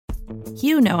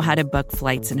You know how to book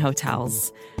flights and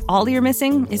hotels. All you're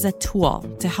missing is a tool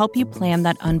to help you plan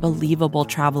that unbelievable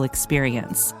travel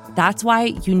experience. That's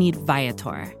why you need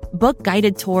Viator. Book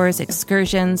guided tours,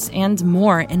 excursions, and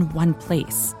more in one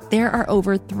place. There are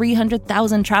over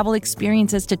 300,000 travel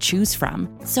experiences to choose from,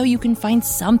 so you can find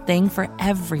something for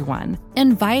everyone.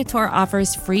 And Viator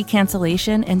offers free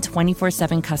cancellation and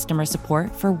 24/7 customer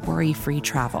support for worry-free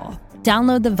travel.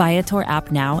 Download the Viator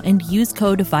app now and use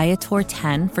code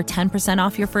Viator10 for 10%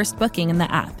 off your first booking in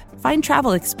the app. Find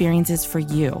travel experiences for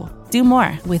you. Do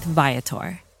more with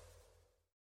Viator.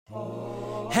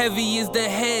 Heavy is the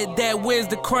head that wears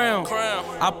the crown.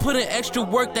 I put in extra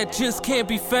work that just can't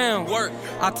be found.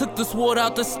 I took the sword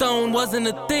out the stone, wasn't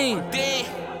a thing.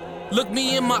 Look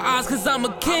me in my eyes cause I'm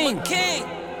a king.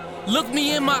 Look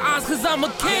me in my eyes cause I'm a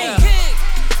king.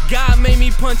 God made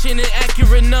me punch in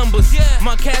accurate numbers.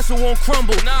 My castle won't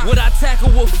crumble. What I tackle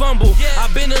will fumble.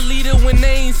 I've been a leader when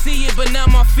they ain't see it, but now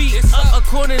my feet up.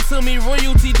 According to me,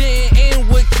 royalty didn't end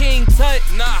with King Tut.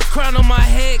 Crown on my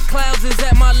head, clouds is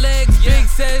at my legs. Big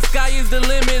says sky is the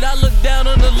limit. I look down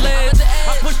on the ledge.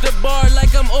 I push the bar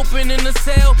like I'm opening a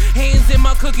cell. Hands in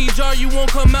my cookie jar, you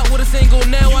won't come out with a single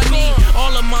nail. I need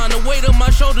all of mine. The weight of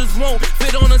my shoulders won't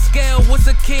fit on a scale. What's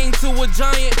a king to a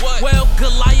giant? Well,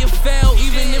 Goliath fell.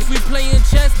 Even if we playin'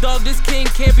 chess, dog, this king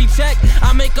can't be checked.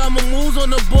 I make all my moves on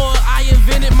the board, I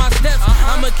invented my steps.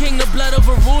 I'm a king, the blood of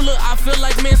a ruler. I feel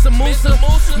like Mansa Musa.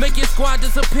 Make your squad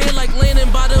disappear like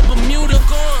landing by the Bermuda.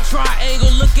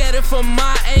 Triangle, look at it from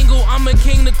my angle. I'm a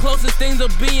king, the closest thing to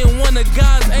being one of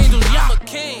God's angels. I'm a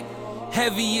king.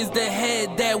 Heavy is the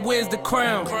head that wears the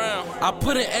crown. I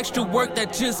put in extra work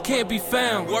that just can't be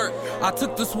found. I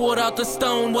took the sword out the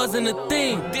stone, wasn't a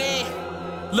thing.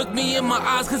 Look me in my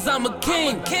eyes cause I'm a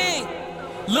king.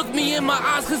 Look me in my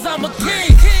eyes cause I'm a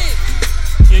king.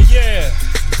 Yeah.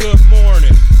 Good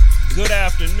morning, good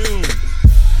afternoon,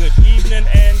 good evening,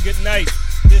 and good night.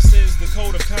 This is the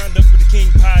Code of Conduct with the King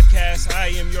podcast. I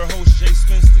am your host, Jay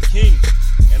Spence the King.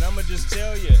 And I'm going to just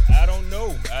tell you, I don't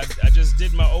know. I just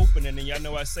did my opening, and y'all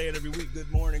know I say it every week. Good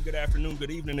morning, good afternoon,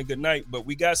 good evening, and good night. But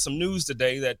we got some news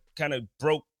today that kind of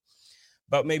broke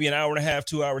about maybe an hour and a half,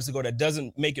 2 hours ago, that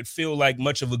doesn't make it feel like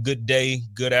much of a good day,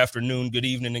 good afternoon, good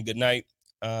evening, and good night.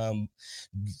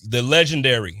 The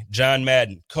legendary John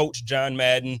Madden, Coach John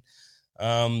Madden,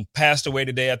 passed away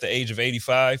today at the age of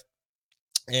 85.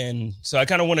 And so I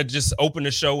kind of want to just open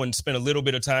the show and spend a little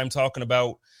bit of time talking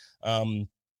about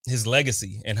his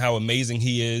legacy and how amazing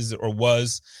he is or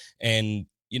was. And,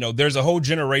 you know, there's a whole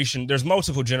generation, there's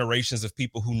multiple generations of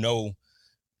people who know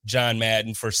John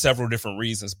Madden for several different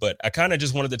reasons, but I kind of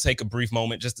just wanted to take a brief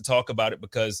moment just to talk about it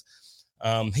because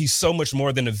he's so much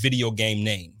more than a video game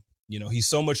name. You know, he's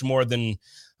so much more than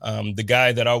the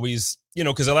guy that always, you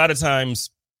know, because a lot of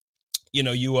times, you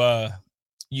know,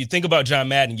 you think about John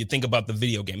Madden, you think about the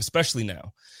video game, especially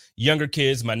now. Younger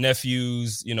kids, my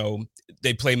nephews, you know,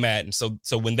 they play Madden. So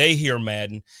when they hear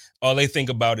Madden, all they think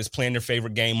about is playing their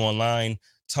favorite game online,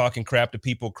 talking crap to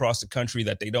people across the country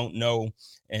that they don't know,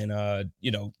 and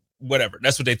you know, whatever.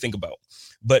 That's what they think about.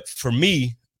 But for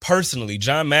me personally,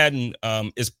 John Madden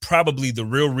is probably the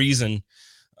real reason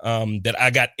that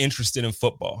I got interested in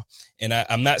football. And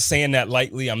I'm not saying that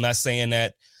lightly. I'm not saying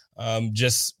that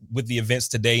just with the events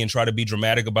today and try to be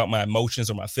dramatic about my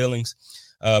emotions or my feelings.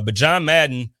 But John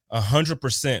Madden,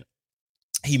 100%,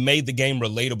 he made the game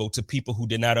relatable to people who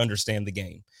did not understand the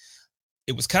game.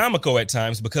 It was comical at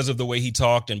times because of the way he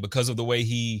talked and because of the way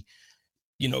he,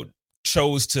 you know,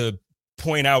 chose to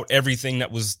point out everything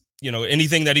that was, you know,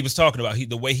 anything that he was talking about,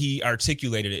 the way he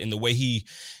articulated it and the way he,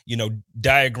 you know,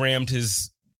 diagrammed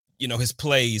his, you know, his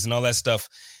plays and all that stuff.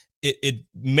 It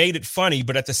made it funny,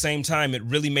 but at the same time, it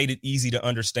really made it easy to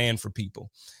understand for people.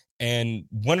 And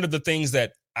one of the things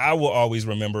that I will always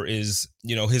remember is,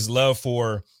 you know, his love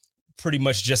for pretty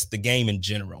much just the game in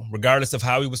general, regardless of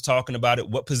how he was talking about it,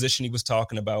 what position he was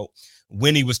talking about,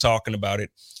 when he was talking about it.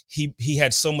 He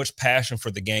had so much passion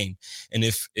for the game. And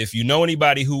if you know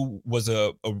anybody who was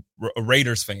a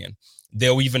Raiders fan,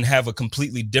 they'll even have a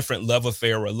completely different love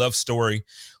affair or a love story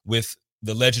with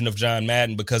the legend of John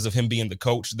Madden because of him being the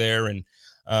coach there. And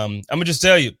I'm going to just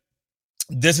tell you,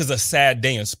 this is a sad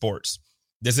day in sports.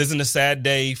 This isn't a sad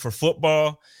day for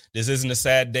football. This isn't a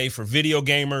sad day for video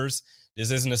gamers. This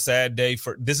is a sad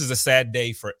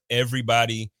day for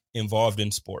everybody involved in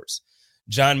sports.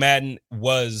 John Madden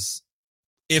was,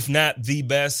 if not the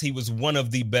best, he was one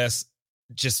of the best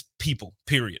just people,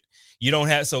 period. You don't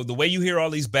have, so the way you hear all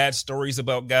these bad stories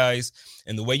about guys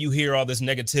and the way you hear all this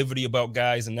negativity about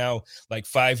guys, and now like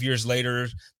 5 years later,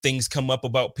 things come up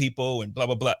about people and blah,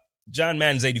 blah, blah. John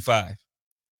Madden's 85.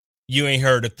 You ain't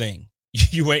heard a thing.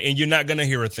 You're not going to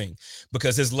hear a thing,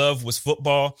 because his love was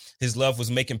football. His love was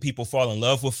making people fall in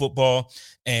love with football.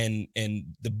 And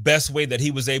the best way that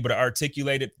he was able to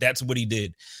articulate it, that's what he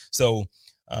did. So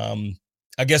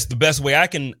I guess the best way I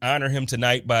can honor him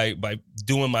tonight by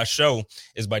doing my show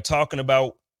is by talking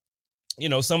about,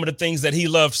 some of the things that he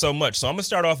loved so much. So I'm going to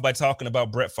start off by talking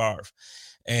about Brett Favre.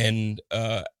 And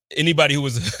anybody who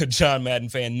was a John Madden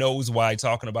fan knows why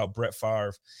talking about Brett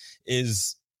Favre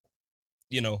is,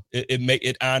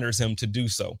 it honors him to do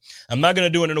so. I'm not going to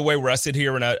do it in a way where I sit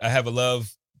here and I have a love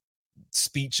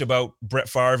speech about Brett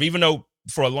Favre, even though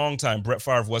for a long time, Brett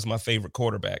Favre was my favorite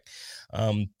quarterback.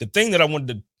 The thing that I wanted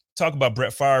to talk about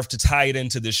Brett Favre to tie it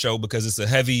into this show, because it's a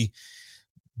heavy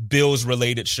Bills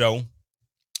related show,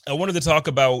 I wanted to talk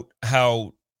about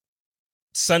how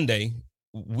Sunday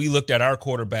we looked at our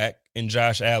quarterback in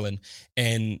Josh Allen.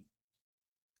 And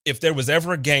if there was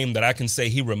ever a game that I can say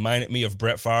he reminded me of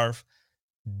Brett Favre,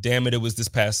 damn it, it was this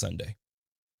past Sunday.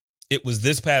 It was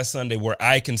this past Sunday where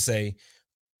I can say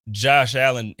Josh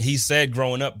Allen, he said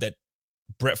growing up that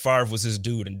Brett Favre was his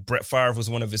dude and Brett Favre was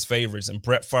one of his favorites and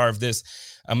Brett Favre this.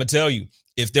 I'm going to tell you,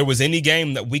 if there was any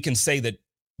game that we can say that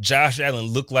Josh Allen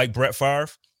looked like Brett Favre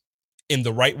in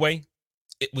the right way,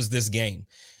 it was this game.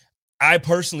 I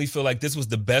personally feel like this was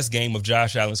the best game of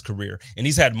Josh Allen's career, and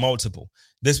he's had multiple.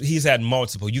 He's had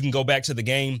multiple. You can go back to the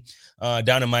game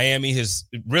down in Miami,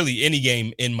 really any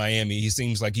game in Miami. He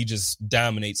seems like he just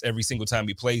dominates every single time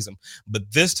he plays them.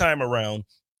 But this time around,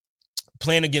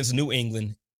 playing against New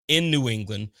England, in New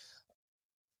England,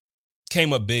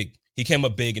 came up big. He came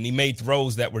up big, and he made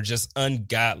throws that were just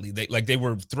ungodly. They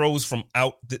were throws from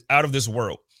out of this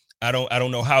world. I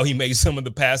don't know how he made some of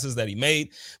the passes that he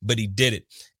made, but he did it.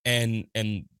 And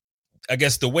I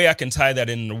guess the way I can tie that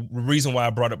in, the reason why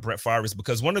I brought up Brett Favre is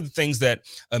because one of the things that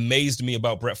amazed me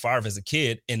about Brett Favre as a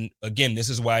kid, and again, this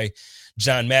is why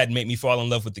John Madden made me fall in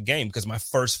love with the game, because my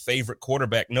first favorite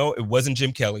quarterback, no, it wasn't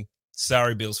Jim Kelly.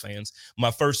 Sorry, Bills fans.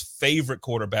 My first favorite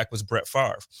quarterback was Brett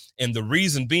Favre. And the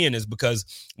reason being is because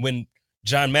when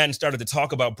John Madden started to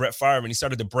talk about Brett Favre and he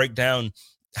started to break down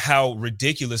how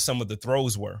ridiculous some of the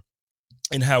throws were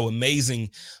and how amazing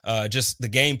just the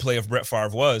gameplay of Brett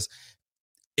Favre was,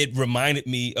 it reminded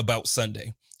me about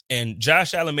Sunday. And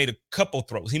Josh Allen made a couple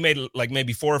throws. He made like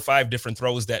maybe 4 or 5 different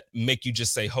throws that make you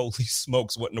just say, holy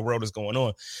smokes, what in the world is going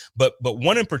on? But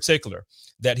one in particular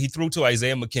that he threw to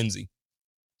Isaiah McKenzie.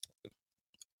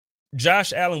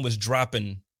 Josh Allen was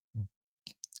dropping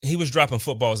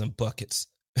footballs in buckets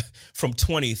from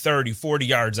 20, 30, 40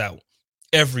 yards out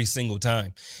every single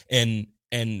time. And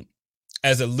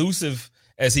as elusive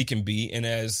as he can be, and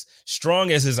as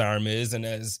strong as his arm is, and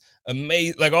as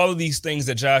amazing, like all of these things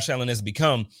that Josh Allen has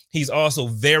become, he's also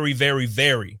very, very,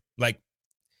 very, like,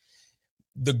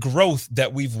 the growth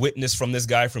that we've witnessed from this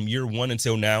guy from year one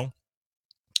until now.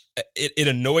 It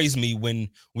annoys me when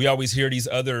we always hear these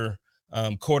other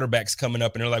quarterbacks coming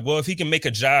up and they're like, well, if he can make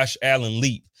a Josh Allen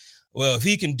leap, well, if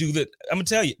he can do that, I'm gonna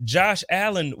tell you, Josh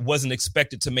Allen wasn't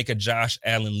expected to make a Josh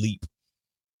Allen leap.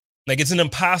 Like, it's an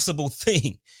impossible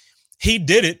thing. He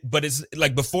did it, but it's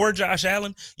like before Josh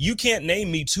Allen, you can't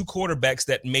name me 2 quarterbacks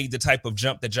that made the type of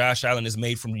jump that Josh Allen has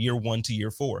made from year 1 to year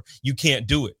 4. You can't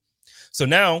do it. So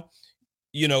now,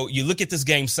 you look at this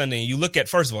game Sunday and you look at,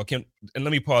 first of all, and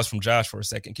let me pause from Josh for a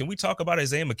second. Can we talk about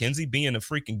Isaiah McKenzie being a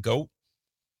freaking GOAT?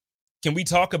 Can we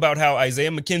talk about how Isaiah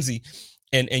McKenzie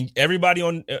and everybody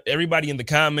in the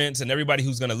comments and everybody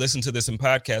who's going to listen to this in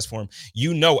podcast form,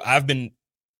 I've been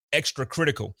extra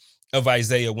critical of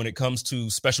Isaiah when it comes to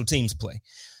special teams play.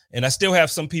 And I still have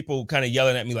some people kind of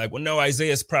yelling at me like, well, no,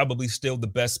 Isaiah's probably still the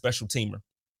best special teamer.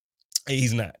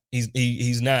 He's not.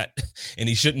 He's not. And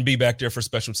he shouldn't be back there for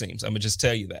special teams. I'm going to just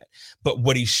tell you that. But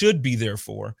what he should be there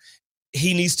for,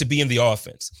 he needs to be in the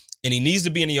offense. And he needs to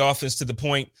be in the offense to the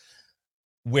point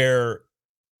where,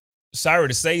 sorry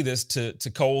to say this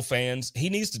to Cole fans, he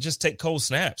needs to just take Cole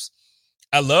snaps.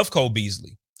 I love Cole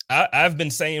Beasley. I've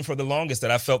been saying for the longest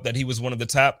that I felt that he was one of the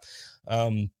top,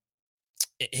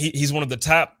 he's one of the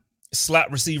top slot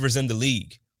receivers in the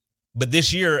league. But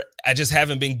this year, I just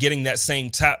haven't been getting that same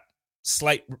top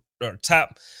slot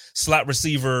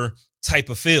receiver type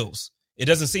of feels. It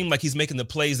doesn't seem like he's making the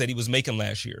plays that he was making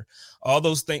last year. All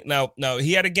those things. Now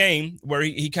he had a game where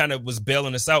he kind of was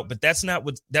bailing us out, but that's not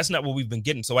what we've been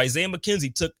getting. So Isaiah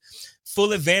McKenzie took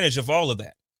full advantage of all of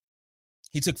that.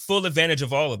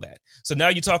 So now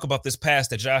you talk about this pass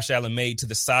that Josh Allen made to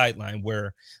the sideline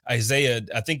where Isaiah,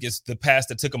 I think it's the pass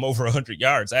that took him over 100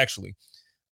 yards, actually.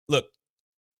 Look,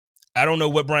 I don't know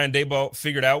what Brian Daboll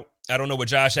figured out. I don't know what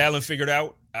Josh Allen figured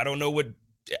out. I don't know what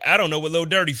Lil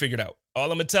Dirty figured out. All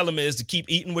I'm going to tell him is to keep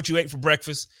eating what you ate for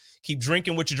breakfast, keep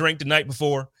drinking what you drank the night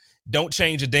before, don't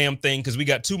change a damn thing because we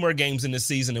got 2 more games in this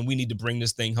season and we need to bring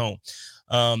this thing home.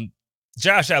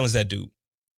 Josh Allen's that dude.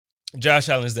 Josh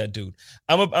Allen's that dude.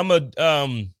 I'm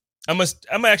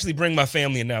actually bring my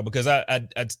family in now because I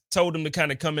told him to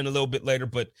kind of come in a little bit later,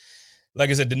 but like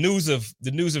I said, the news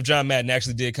of John Madden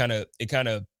actually did kind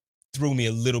of threw me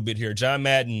a little bit here. John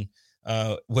Madden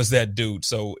was that dude,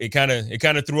 so it kind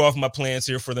of threw off my plans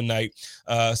here for the night.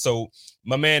 So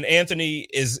my man Anthony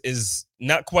is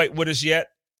not quite with us yet.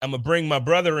 I'm gonna bring my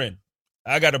brother in.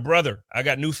 I got a brother. I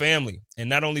got new family, and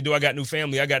not only do I got new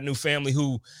family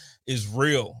who is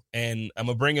real, and I'm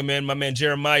gonna bring him in. My man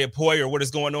Jeremiah Poyer. What is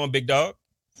going on, big dog?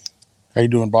 How you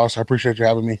doing, boss? I appreciate you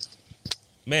having me.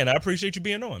 Man, I appreciate you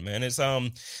being on, man. It's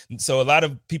so a lot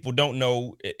of people don't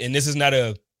know, and this is not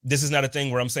a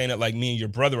thing where I'm saying that like me and your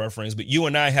brother are friends, but you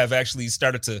and I have actually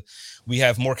we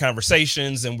have more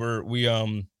conversations, and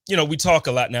we talk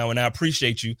a lot now, and I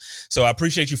appreciate you. So I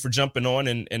appreciate you for jumping on,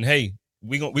 and hey,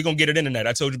 we gonna get it in tonight.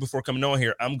 I told you before coming on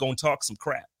here, I'm gonna talk some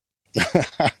crap.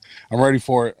 I'm ready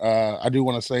for it. I do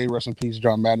want to say rest in peace,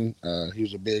 John Madden. He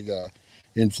was a big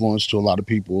influence to a lot of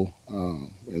people,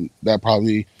 and that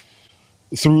probably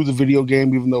through the video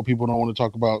game, even though people don't want to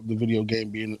talk about the video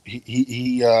game being,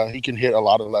 he can hit a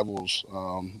lot of levels,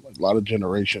 a lot of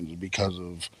generations because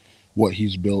of what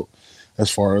he's built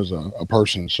as far as a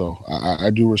person. So I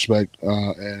do respect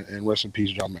and rest in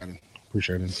peace, John Madden.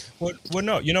 Appreciate it. Well,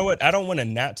 no, you know what? I don't want to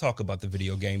not talk about the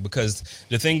video game, because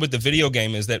the thing with the video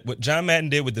game is that what John Madden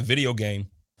did with the video game,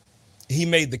 he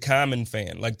made the common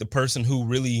fan, like the person who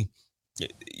really,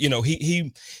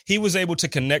 he was able to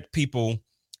connect people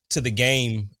to the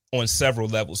game on several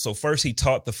levels. So first, he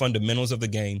taught the fundamentals of the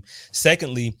game.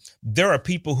 Secondly, there are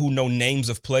people who know names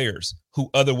of players who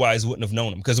otherwise wouldn't have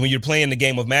known them, because when you're playing the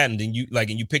game of Madden and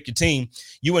you pick your team,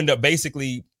 you end up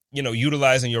basically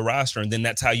utilizing your roster, and then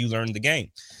that's how you learn the game.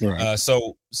 Right.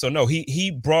 So no,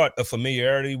 he brought a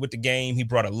familiarity with the game. He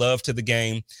brought a love to the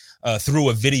game through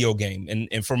a video game.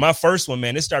 And for my first one,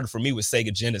 man, it started for me with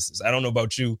Sega Genesis. I don't know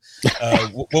about you.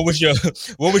 What was your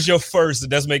first?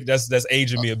 That's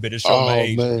aging me a bit. It's showing my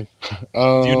age. Man.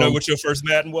 Do you know what your first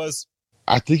Madden was?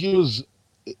 I think it was,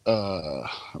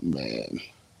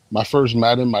 my first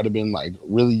Madden might have been like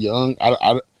really young.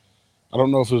 I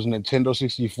don't know if it was Nintendo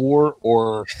 64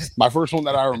 or my first one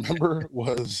that I remember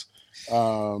was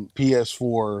PS4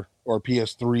 or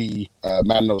PS3,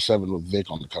 Madden 07 with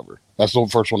Vic on the cover. That's the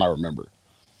first one I remember.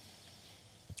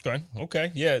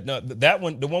 Okay. Yeah, no, that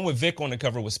one, the one with Vic on the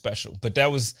cover was special, but I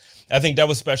think that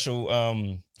was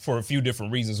special for a few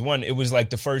different reasons. One, it was like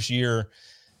the first year.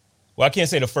 Well, I can't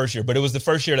say the first year, but it was the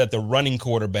first year that the running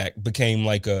quarterback became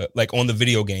like on the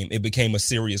video game, it became a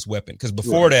serious weapon. Because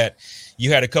before that, you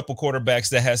had a couple quarterbacks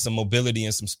that had some mobility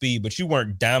and some speed, but you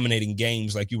weren't dominating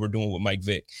games like you were doing with Mike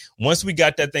Vick. Once we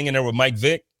got that thing in there with Mike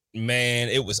Vick, man,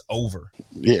 it was over.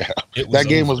 Yeah, that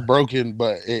game was broken,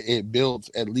 but it built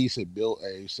a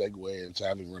segue into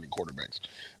having running quarterbacks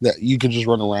that you could just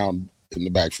run around in the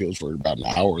backfield for about an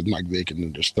hour with Mike Vick and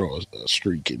then just throw a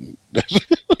streak and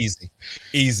easy.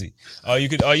 All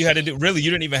you had to do, really,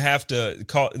 you didn't even have to you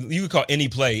could call any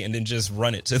play and then just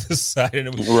run it to the side. And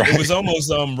it was almost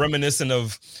reminiscent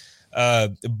of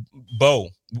Bo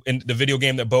in the video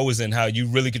game that Bo was in, how you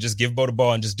really could just give Bo the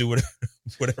ball and just do whatever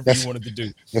you wanted to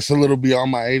do. That's a little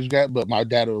beyond my age gap, but my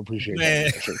dad will appreciate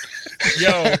that.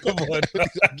 Yo, come on.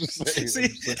 I'm just saying.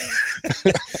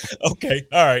 Okay.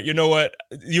 All right. You know what?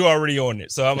 You already on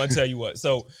it. So I'm going to tell you what.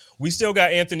 So we still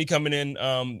got Anthony coming in.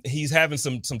 He's having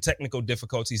some technical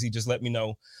difficulties. He just let me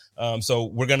know. So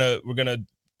we're going to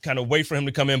kind of wait for him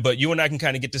to come in, but you and I can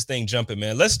kind of get this thing jumping,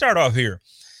 man. Let's start off here.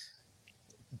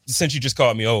 Since you just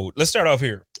called me old, let's start off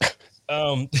here.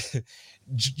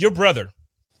 Your brother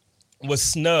was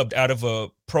snubbed out of a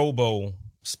Pro Bowl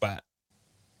spot,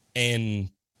 and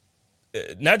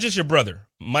not just your brother,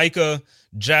 Micah,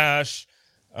 Josh,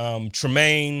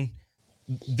 Tremaine.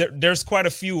 There's quite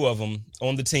a few of them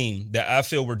on the team that I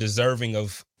feel were deserving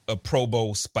of a Pro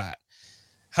Bowl spot.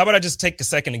 How about I just take a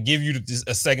second and give you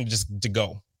a second just to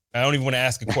go? I don't even want to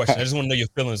ask a question. I just want to know your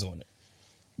feelings on it.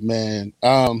 Man,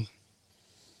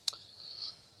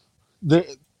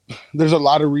 there's a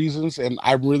lot of reasons, and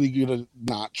I'm really gonna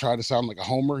not try to sound like a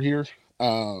homer here.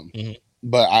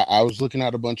 But I was looking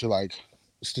at a bunch of like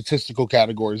statistical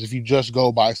categories. If you just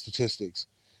go by statistics,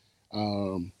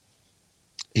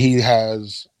 he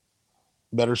has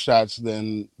better stats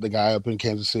than the guy up in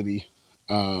Kansas City.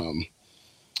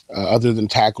 Other than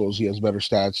tackles, he has better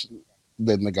stats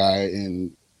than the guy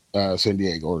in San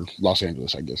Diego or Los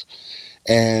Angeles, I guess.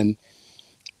 And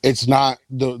it's not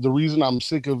the reason I'm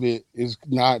sick of it is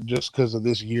not just because of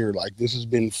this year. Like, this has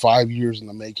been 5 years in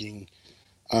the making.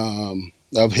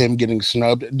 of him getting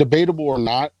snubbed, debatable or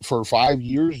not, for 5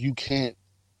 years, you can't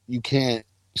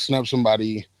snub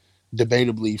somebody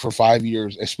debatably for 5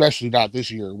 years, especially not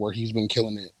this year where he's been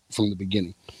killing it from the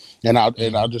beginning. And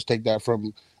I'll just take that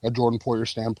from a Jordan Poyer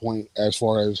standpoint as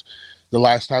far as the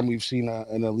last time we've seen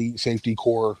an elite safety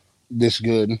core this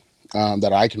good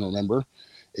that I can remember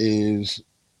is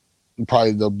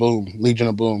probably the Legion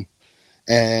of Boom.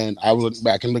 And I went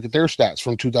back and look at their stats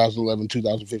from 2011,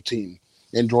 2015.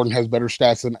 And Jordan has better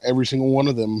stats than every single one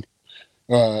of them,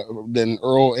 than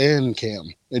Earl and Cam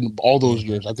in all those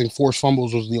years. I think forced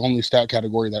fumbles was the only stat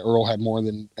category that Earl had more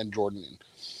than Jordan in.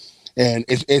 And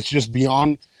it's just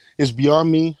beyond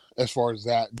me as far as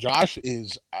that. Josh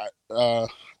is, I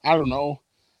don't know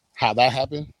how that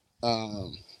happened,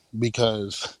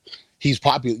 because he's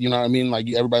popular. You know what I mean? Like,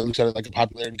 everybody looks at it like a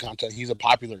popularity contest. He's a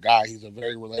popular guy. He's a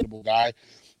very relatable guy,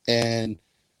 and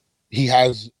he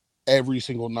has every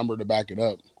single number to back it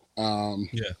up.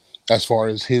 As far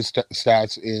as his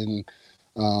stats in,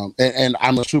 and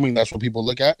I'm assuming that's what people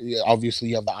look at. Yeah, obviously,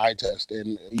 you have the eye test,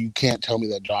 and you can't tell me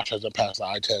that Josh hasn't passed the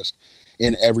eye test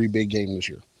in every big game this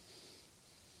year.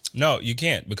 No, you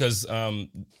can't, because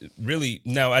really,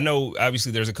 now I know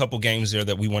obviously there's a couple games there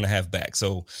that we want to have back.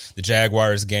 So the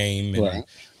Jaguars game, and right.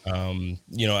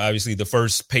 Obviously the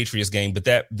first Patriots game, but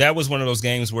that was one of those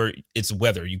games where it's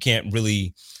weather. You can't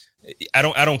really. I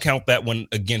don't count that one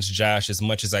against Josh as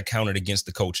much as I counted against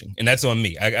the coaching, and that's on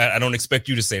me. I don't expect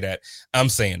you to say that. I'm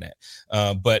saying that,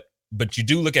 but you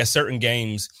do look at certain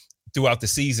games throughout the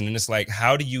season, and it's like,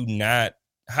 how do you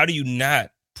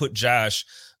not put Josh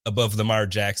above Lamar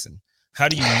Jackson? How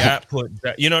do you not put,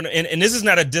 and this is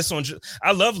not a diss on.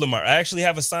 I love Lamar. I actually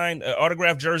have a signed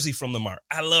autographed jersey from Lamar.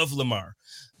 I love Lamar,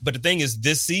 but the thing is,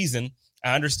 this season,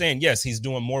 I understand. Yes, he's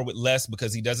doing more with less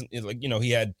because he doesn't, he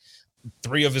had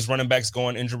 3 of his running backs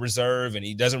going injured reserve, and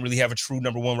he doesn't really have a true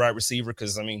number 1 wide receiver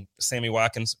because, Sammy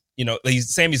Watkins,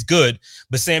 Sammy's good,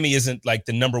 but Sammy isn't like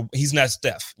the number. He's not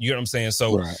Steph. You know what I'm saying?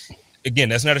 So, right. Again,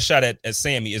 that's not a shot at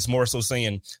Sammy. It's more so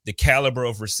saying the caliber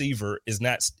of receiver is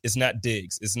not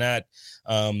Diggs. It's not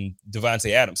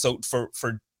Devontae Adams. So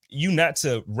for you not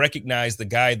to recognize the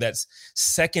guy that's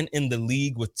second in the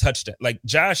league with touchdown, like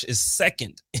Josh is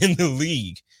second in the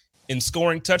league in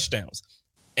scoring touchdowns,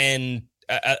 and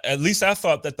at least I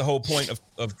thought that the whole point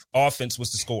of offense was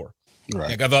to score.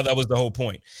 Right. Like, I thought that was the whole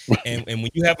point. And when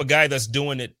you have a guy that's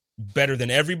doing it better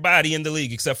than everybody in the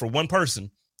league except for one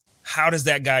person, how does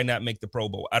that guy not make the Pro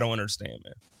Bowl? I don't understand,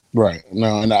 man. Right.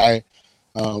 No, and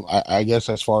I guess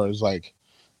as far as like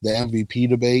the MVP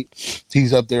debate,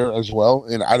 he's up there as well.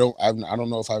 And I don't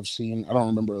know if I don't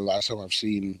remember the last time I've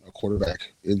seen a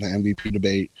quarterback in the MVP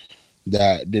debate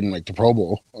that didn't make the Pro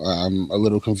Bowl. I'm a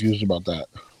little confused about that.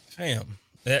 Damn.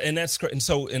 And that's and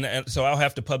so I'll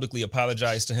have to publicly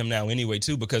apologize to him now anyway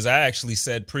too, because I actually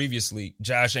said previously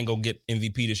Josh ain't gonna get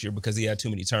MVP this year because he had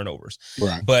too many turnovers.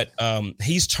 Right. But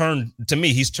he's turned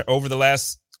over the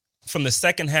last, from the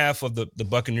second half of the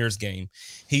Buccaneers game,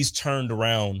 he's turned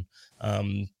around.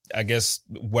 I guess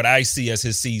what I see as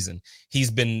his season,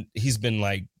 he's been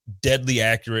like deadly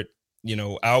accurate.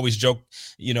 I always joke.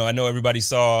 I know everybody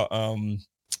saw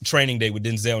Training Day with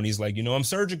Denzel, and he's like, I'm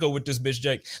surgical with this bitch,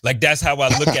 Jake. Like, that's how I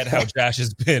look at how Josh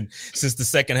has been since the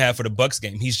second half of the Bucs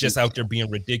game. He's just out there being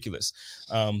ridiculous.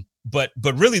 But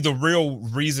really the real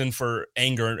reason for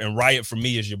anger and riot for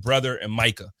me is your brother and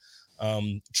Micah.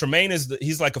 Tremaine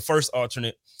he's like a first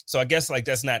alternate. So I guess like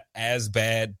that's not as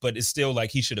bad, but it's still like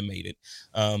he should have made it.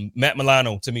 Matt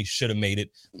Milano to me should have made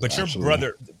it, but Absolutely. Your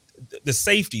brother, the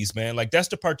safeties, man, like that's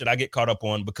the part that I get caught up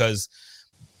on, because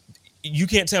you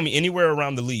can't tell me anywhere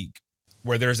around the league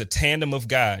where there's a tandem of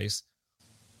guys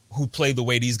who play the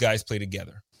way these guys play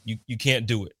together. You can't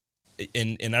do it.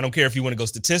 And I don't care if you want to go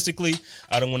statistically.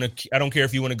 I don't care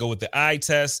if you want to go with the eye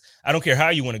test. I don't care how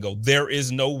you want to go. There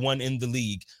is no one in the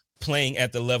league playing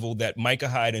at the level that Micah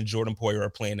Hyde and Jordan Poyer are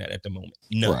playing at the moment.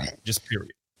 No, right. Just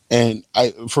period. And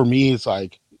for me, it's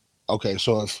like, okay,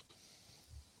 so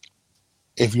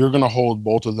if you're gonna hold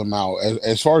both of them out,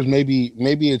 as far as maybe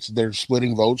it's they're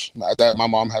splitting votes. That my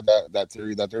mom had that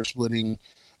theory that they're splitting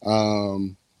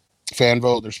fan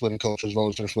vote, they're splitting coaches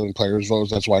votes, they're splitting players votes.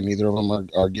 That's why neither of them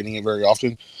are getting it very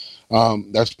often.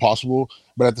 That's possible,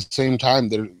 but at the same time,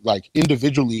 they're like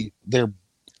individually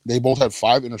they both had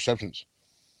 5 interceptions.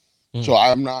 So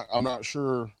I'm not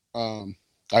sure.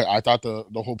 I thought the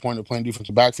whole point of playing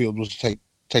defensive backfield was to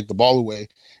take the ball away,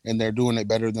 and they're doing it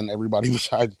better than everybody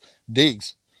besides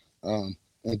Diggs. And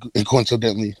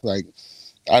coincidentally, like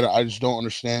I just don't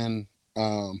understand.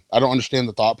 I don't understand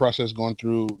the thought process going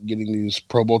through getting these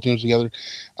Pro Bowl teams together.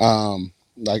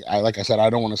 Like I said, I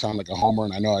don't want to sound like a homer,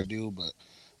 and I know I do, but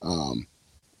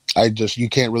you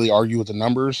can't really argue with the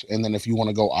numbers. And then if you want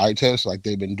to go eye test, like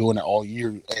they've been doing it all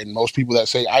year, and most people that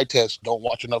say eye test don't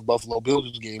watch enough Buffalo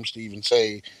Bills games to even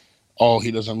say, oh,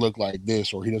 he doesn't look like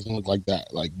this or he doesn't look like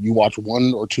that. Like, you watch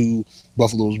 1 or 2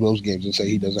 Buffalo Bills games and say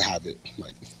he doesn't have it.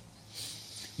 Like,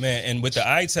 man, and with the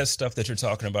eye test stuff that you're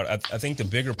talking about, I think the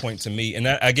bigger point to me, and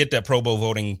I get that Pro Bowl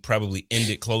voting probably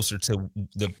ended closer to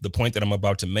the point that I'm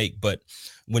about to make, but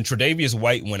when Tre'Davious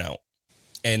White went out,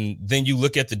 and then you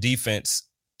look at the defense,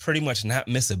 pretty much not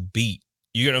miss a beat.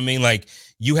 You know what I mean? Like,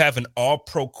 you have an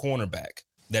all-pro cornerback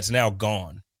that's now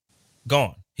gone.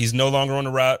 He's no longer on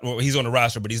the roster. Well, he's on the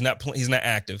roster, but he's not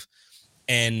active.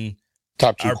 And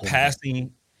top 2 our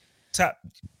passing top.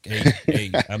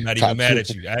 Hey, I'm not even mad at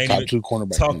you. I ain't top even 2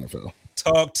 cornerback in the NFL.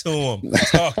 Talk to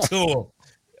him.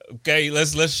 Okay,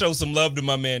 let's show some love to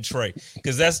my man Trey,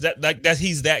 because that's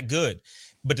he's that good.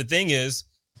 But the thing is,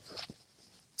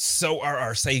 so are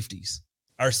our safeties.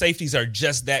 Our safeties are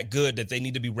just that good that they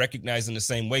need to be recognized in the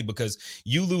same way, because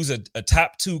you lose a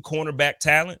top 2 cornerback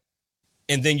talent,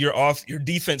 and then your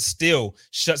defense still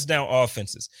shuts down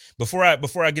offenses. Before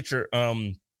I get your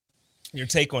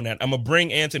take on that, I'm gonna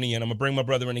bring Anthony in. I'm gonna bring my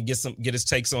brother in and get his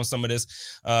takes on some of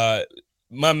this.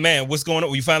 My man, what's going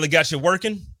on? You finally got you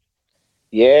working?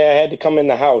 Yeah, I had to come in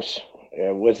the house.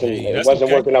 It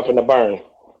wasn't working up in the barn.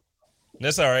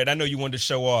 That's all right. I know you wanted to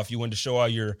show off. You wanted to show all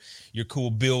your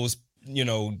cool Bills, you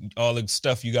know, all the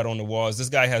stuff you got on the walls. This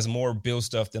guy has more Bill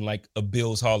stuff than like a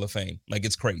Bills Hall of Fame. Like,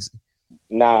 it's crazy.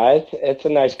 Nah, it's a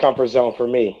nice comfort zone for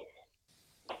me,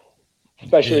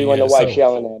 especially when the wife's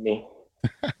yelling at me.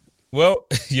 Well,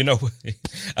 you know,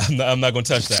 I'm not going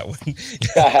to touch that one.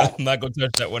 I'm not going to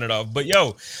touch that one at all. But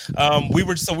yo, we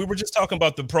were just talking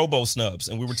about the Pro Bowl snubs,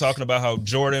 and we were talking about how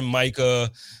Jordan,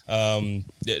 Micah,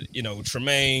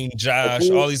 Tremaine, Josh,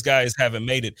 all these guys haven't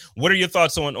made it. What are your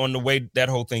thoughts on the way that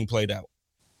whole thing played out?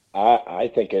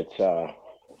 I think it's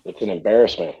an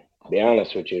embarrassment, to be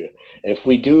honest with you. If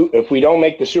we don't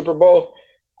make the Super Bowl,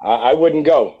 I wouldn't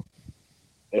go.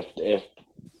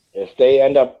 If they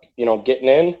end up, getting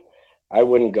in, I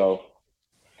wouldn't go.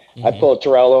 Mm-hmm. I'd pull a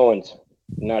Terrell Owens,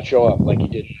 not show up like he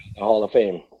did in the Hall of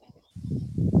Fame.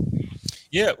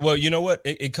 Yeah, well, you know what?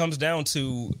 It comes down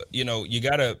to,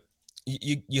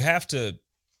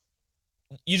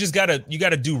 you just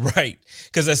gotta do right,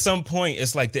 because at some point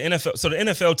it's like the NFL. So the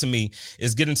NFL to me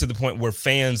is getting to the point where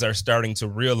fans are starting to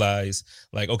realize,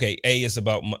 like, okay,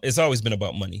 it's always been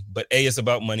about money, but A, it's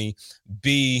about money.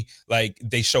 B, like,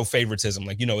 they show favoritism.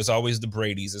 Like, it's always the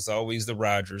Bradys, it's always the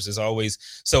Rodgers,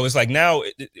 so it's like now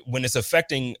when it's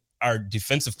affecting our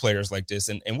defensive players like this,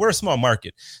 and we're a small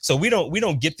market, so we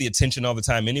don't get the attention all the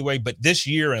time anyway. But this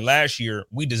year and last year,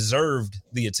 we deserved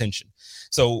the attention.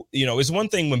 So, it's one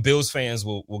thing when Bills fans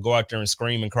will go out there and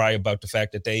scream and cry about the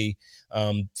fact that they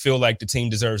feel like the team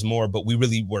deserves more, but we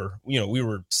really were, we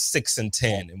were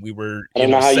 6-10, and we were. I don't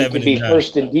know how you could be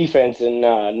first in defense and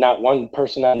not one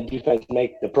person on the defense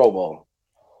make the Pro Bowl.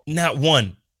 Not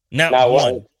one.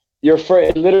 You're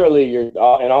literally and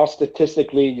all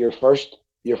statistically, you're first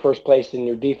place in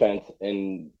your defense,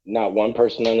 and not one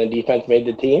person on the defense made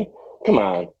the team. Come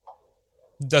on.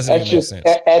 Doesn't even make sense.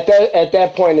 At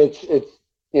that point,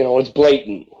 it's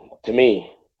blatant to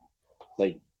me.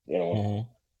 Like,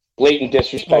 blatant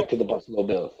disrespect to the Buffalo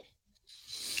Bills.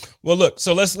 Well, look,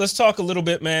 so let's talk a little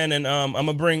bit, man, and I'm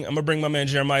gonna bring my man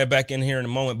Jeremiah back in here in a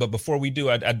moment. But before we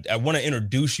do, I want to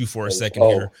introduce you for a second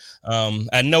here.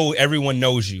 I know everyone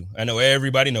knows you. I know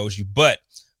everybody knows you, but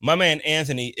my man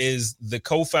Anthony is the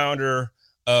co-founder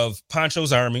of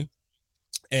Pancho's Army,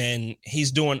 and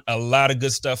he's doing a lot of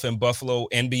good stuff in Buffalo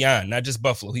and beyond, not just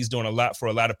Buffalo. He's doing a lot for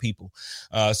a lot of people.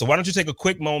 So why don't you take a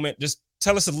quick moment, just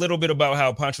tell us a little bit about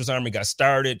how Pancho's Army got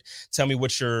started. Tell me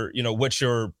what your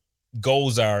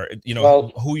goals are,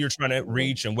 who you're trying to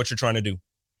reach and what you're trying to do.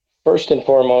 First and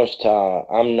foremost,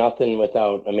 I'm nothing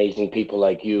without amazing people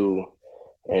like you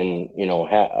and,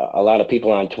 a lot of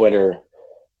people on Twitter.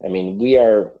 I mean,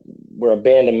 we're a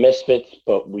band of misfits,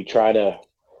 but we try to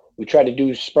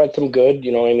spread some good.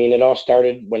 It all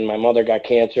started when my mother got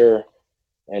cancer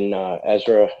and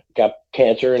Ezra got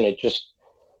cancer, and it just,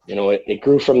 it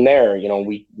grew from there.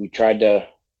 We tried to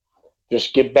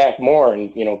just give back more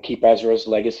and, keep Ezra's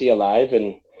legacy alive,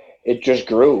 and it just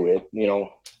grew.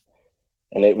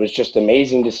 And it was just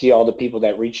amazing to see all the people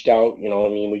that reached out.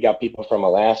 We got people from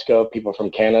Alaska, people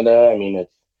from Canada.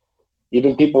 It's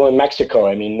even people in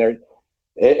Mexico.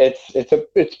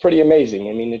 It's pretty amazing.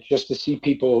 It's just to see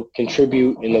people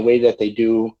contribute in the way that they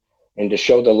do, and to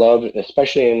show the love,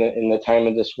 especially in the time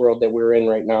of this world that we're in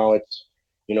right now. It's,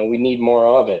 we need more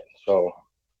of it. So,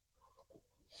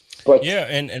 but yeah,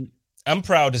 and I'm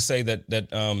proud to say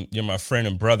that you're my friend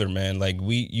and brother, man. Like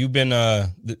you've been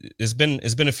it's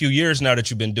been a few years now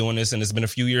that you've been doing this, and it's been a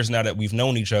few years now that we've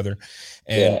known each other.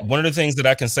 And one of the things that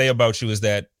I can say about you is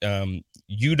that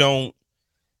you don't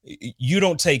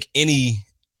take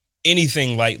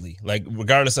anything lightly. Like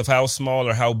regardless of how small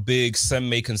or how big some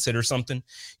may consider something,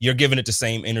 you're giving it the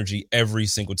same energy every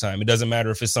single time. It doesn't matter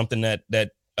if it's something that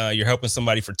you're helping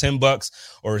somebody for $10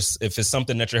 or if it's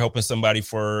something that you're helping somebody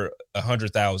for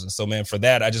 100,000. So, man, for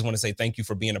that, I just want to say thank you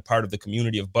for being a part of the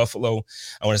community of Buffalo.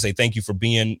 I want to say thank you for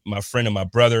being my friend and my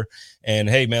brother. And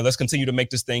hey, man, let's continue to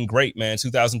make this thing great, man.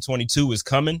 2022 is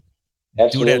coming.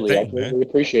 Absolutely. Do that thing, I really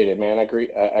appreciate it, man. I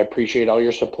agree. I appreciate all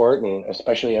your support, and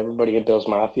especially everybody at Bills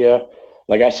Mafia.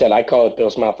 Like I said, I call it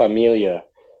Bills Mafia.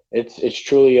 It's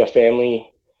truly a family.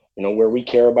 Where we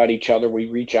care about each other, we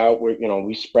reach out,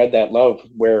 we spread that love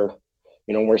where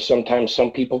sometimes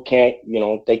some people can't,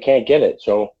 they can't get it.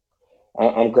 So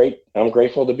I'm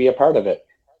grateful to be a part of it.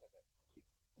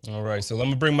 All right. So let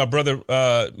me bring my brother,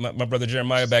 my brother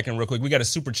Jeremiah back in real quick. We got a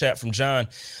super chat from John.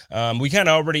 We kind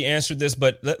of already answered this,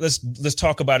 but let's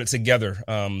talk about it together.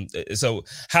 So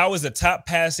how is a top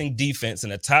passing defense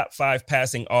and a top 5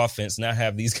 passing offense not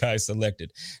have these guys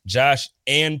selected? Josh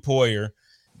and Poyer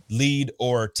lead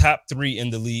or top 3 in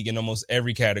the league in almost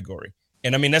every category.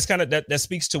 And I mean, that's kind of that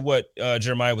speaks to what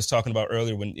Jeremiah was talking about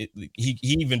earlier when he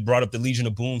even brought up the Legion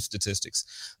of Boom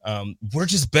statistics. We're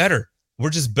just better.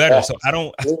 Yeah. So I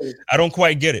don't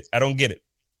quite get it. I don't get it.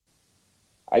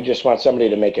 I just want somebody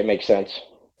to make it make sense.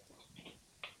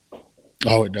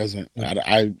 Oh, it doesn't.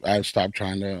 I stopped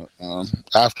trying to.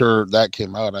 After that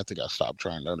came out, I think I stopped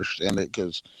trying to understand it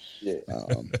because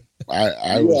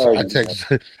I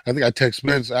text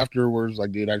Spence afterwards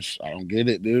like, dude, I don't get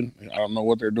it, dude. I don't know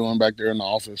what they're doing back there in the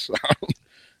office.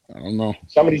 I don't know.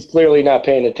 Somebody's clearly not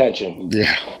paying attention.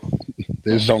 Yeah,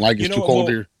 they just don't like it's too cold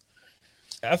here.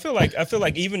 I feel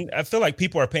like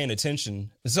people are paying attention.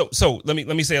 So let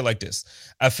me say it like this.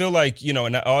 I feel like, in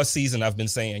all season I've been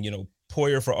saying,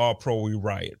 Poyer for All Pro, we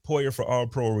riot. Poyer for All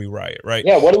Pro, we riot, right?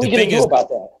 Yeah, what are we going to do about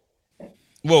that?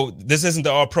 Well, this isn't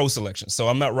the All Pro selection, so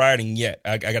I'm not rioting yet.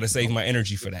 I got to save my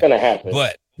energy for that. It's going to happen.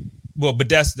 But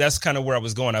that's kind of where I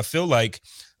was going. I feel like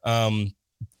the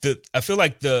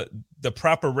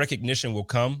proper recognition will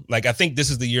come. Like I think this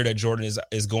is the year that Jordan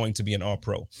is going to be an All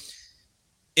Pro.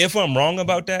 If I'm wrong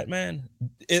about that, man,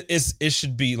 it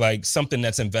should be like something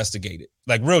that's investigated,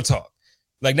 like real talk.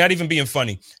 Like not even being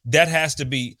funny. That has to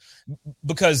be,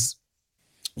 because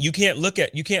you can't look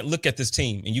at this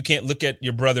team and you can't look at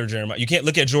your brother Jeremiah. You can't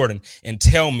look at Jordan and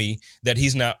tell me that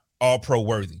he's not All Pro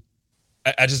worthy.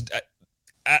 I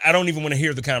don't even want to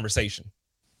hear the conversation.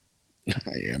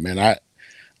 Yeah, man. I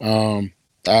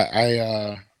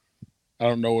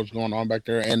don't know what's going on back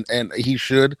there, and he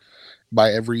should,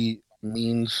 by every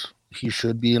means, he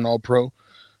should be an All Pro.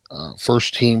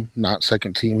 First team, not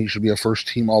second team. He should be a first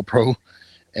team All Pro.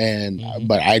 And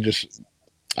but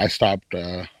I stopped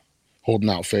holding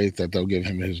out faith that they'll give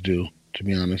him his due, to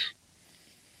be honest.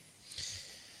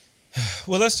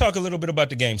 Well, let's talk a little bit about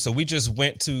the game. So we just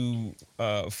went to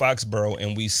Foxborough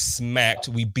and we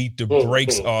beat the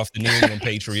brakes off the New England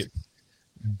Patriots.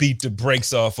 Beat the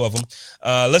brakes off of them.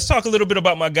 Let's talk a little bit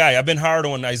about my guy. I've been hard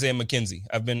on Isaiah McKenzie.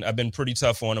 I've been pretty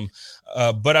tough on him,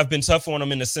 but I've been tough on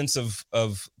him in the sense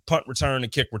of punt return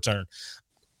and kick return.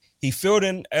 He filled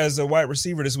in as a wide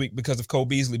receiver this week because of Cole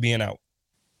Beasley being out.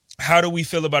 How do we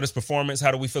feel about his performance?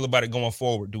 How do we feel about it going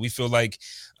forward? Do we feel like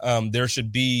there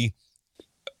should be,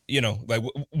 like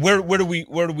where do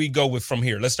we go with from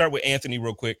here? Let's start with Anthony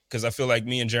real quick, because I feel like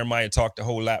me and Jeremiah talked a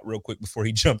whole lot real quick before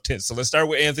he jumped in. So let's start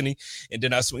with Anthony, and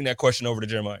then I'll swing that question over to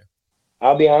Jeremiah.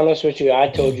 I'll be honest with you. I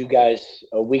told you guys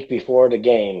a week before the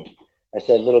game, I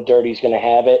said Little Dirty's going to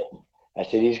have it. I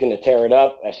said he's going to tear it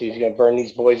up. I said he's going to burn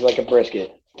these boys like a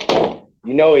brisket.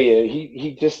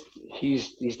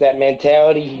 He's that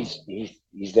mentality.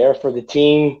 He's there for the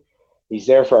team. He's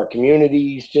there for our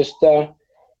community. He's just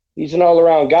he's an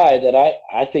all-around guy that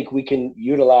I think we can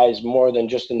utilize more than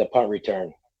just in the punt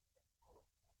return.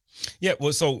 Yeah,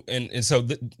 well, so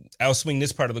I'll swing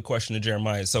this part of the question to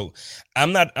Jeremiah. So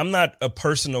I'm not a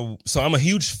personal. So I'm a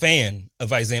huge fan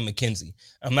of Isaiah McKenzie.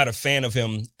 I'm not a fan of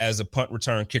him as a punt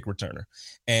return, kick returner,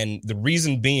 and the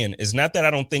reason being is not that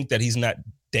I don't think that he's not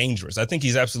dangerous. I think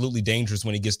he's absolutely dangerous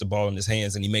when he gets the ball in his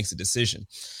hands and he makes a decision.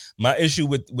 My issue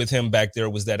with him back there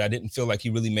was that I didn't feel like he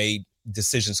really made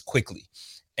decisions quickly,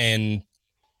 and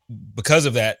because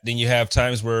of that, then you have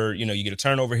times where, you get a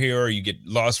turnover here or you get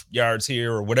lost yards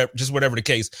here or whatever the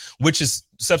case, which is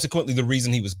subsequently the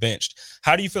reason he was benched.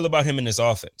 How do you feel about him in this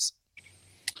offense?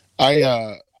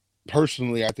 I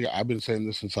personally, I think I've been saying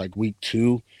this since like week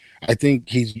 2. I think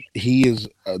he is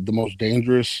the most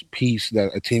dangerous piece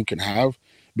that a team can have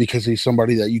because he's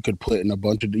somebody that you could put in a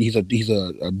bunch of. He's a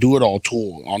do-it-all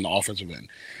tool on the offensive end.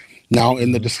 Now,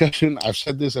 in the discussion, I've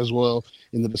said this as well.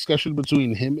 In the discussion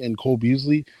between him and Cole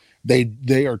Beasley,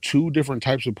 they are two different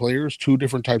types of players, two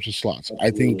different types of slots.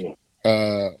 I think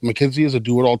McKenzie is a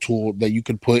do-it-all tool that you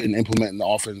could put and implement in the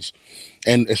offense,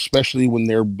 and especially when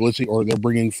they're blitzing or they're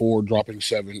bringing 4, dropping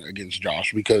 7 against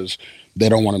Josh because they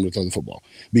don't want him to throw the football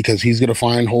because he's gonna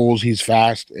find holes. He's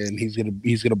fast and he's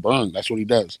gonna burn. That's what he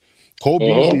does. Cole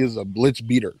Beasley is a blitz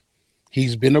beater.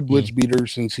 He's been a blitz beater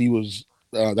since he was.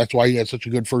 That's why he had such a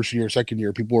good first year, second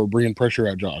year. People were bringing pressure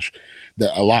at Josh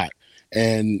a lot.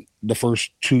 And the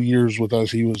first 2 years with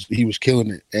us, he was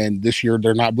killing it. And this year,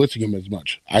 they're not blitzing him as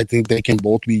much. I think they can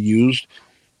both be used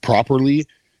properly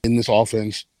in this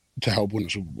offense to help win the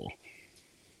Super Bowl.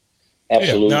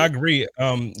 Absolutely. Yeah, no, I agree.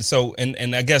 So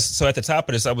I guess so. At the top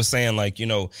of this, I was saying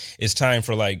it's time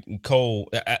for Cole.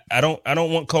 I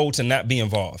don't want Cole to not be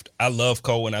involved. I love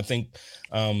Cole, and I think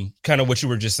kind of what you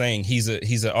were just saying. He's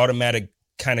an automatic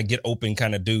kind of get open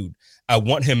kind of dude. I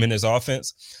want him in his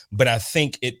offense, but I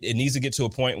think it needs to get to a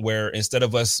point where instead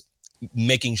of us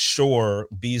making sure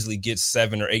Beasley gets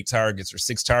 7 or 8 targets or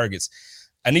 6 targets,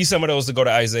 I need some of those to go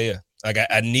to Isaiah.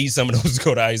 I need some of those to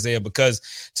go to Isaiah because,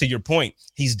 to your point,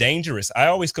 he's dangerous. I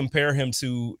always compare him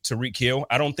to Tyreek Hill.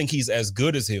 I don't think he's as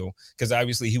good as Hill because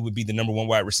obviously he would be the number 1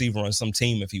 wide receiver on some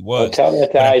team if he was. Don't tell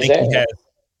that to Isaiah.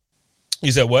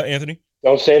 You said what, Anthony?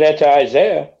 Don't say that to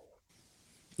Isaiah.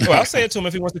 Well, I'll say it to him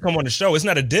if he wants to come on the show. It's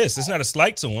not a diss. It's not a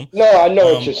slight to him. No, I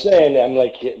know what you're saying. I'm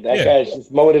like, that guy's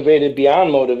just motivated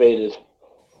beyond motivated.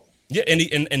 Yeah,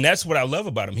 and that's what I love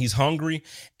about him. He's hungry,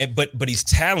 but he's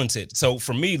talented. So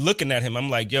for me, looking at him, I'm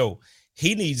like, yo,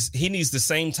 he needs the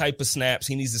same type of snaps.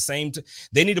 He needs the same.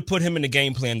 They need to put him in the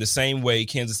game plan the same way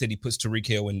Kansas City puts Tyreek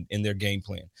Hill in their game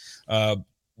plan.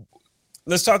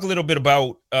 Let's talk a little bit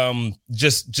about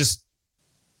just.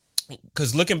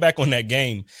 Because looking back on that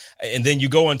game, and then you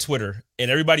go on Twitter, and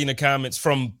everybody in the comments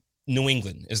from New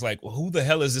England is like, well, who the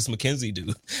hell is this McKenzie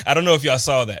dude? I don't know if y'all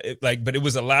saw that. But it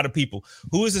was a lot of people.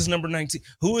 Who is this number 19?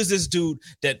 Who is this dude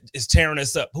that is tearing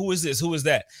us up? Who is this? Who is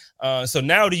that? So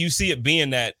now do you see it being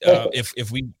that if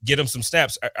we get him some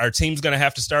snaps, our team's going to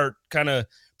have to start kind of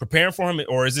preparing for him?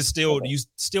 Or is it still, do you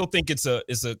still think it's a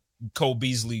Cole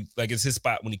Beasley, like it's his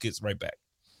spot when he gets right back?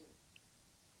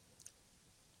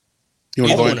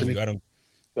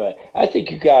 I think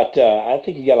you got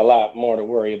a lot more to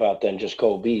worry about than just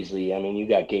Cole Beasley. I mean, you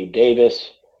got Gabe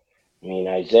Davis. I mean,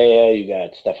 Isaiah. You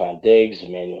got Stephon Diggs,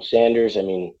 Emmanuel Sanders. I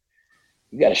mean,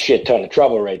 you got a shit ton of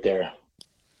trouble right there.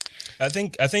 I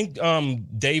think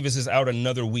Davis is out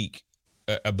another week.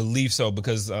 I believe so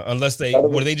because unless they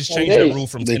just changed that rule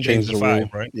from 10 days to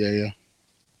 5, right? Yeah.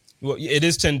 Well, it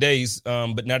is 10 days,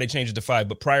 but now they changed it to 5.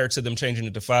 But prior to them changing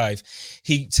it to 5,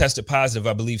 he tested positive,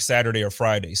 I believe, Saturday or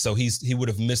Friday. So he would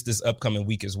have missed this upcoming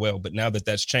week as well. But now that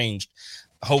that's changed,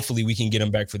 hopefully we can get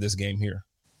him back for this game here.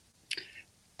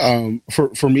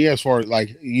 For me, as far as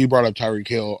you brought up Tyreek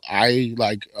Hill, I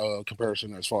like a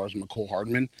comparison as far as McCole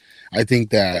Hardman. I think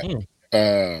that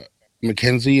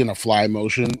McKenzie in a fly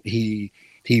motion, he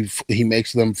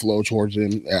makes them flow towards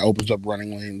him, opens up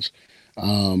running lanes.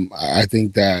 I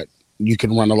think that you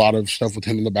can run a lot of stuff with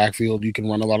him in the backfield. You can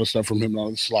run a lot of stuff from him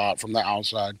on the slot, from the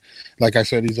outside. Like I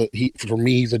said, for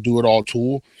me, he's a do-it-all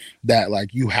tool that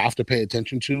you have to pay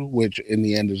attention to, which in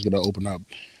the end is going to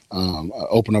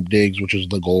open up Diggs, which is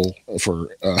the goal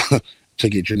for to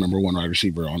get your number 1 wide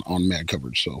receiver on man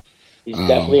coverage. So he's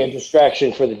definitely a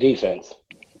distraction for the defense.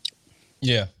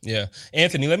 Yeah.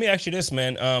 Anthony, let me ask you this,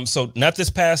 man. So not this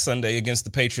past Sunday against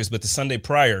the Patriots, but the Sunday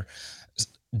prior,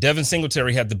 Devin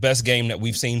Singletary had the best game that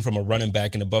we've seen from a running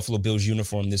back in a Buffalo Bills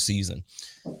uniform this season.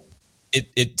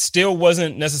 It still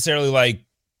wasn't necessarily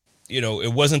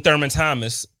it wasn't Thurman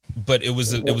Thomas, but it was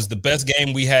the best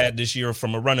game we had this year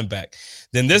from a running back.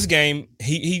 Then this game,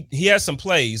 he had some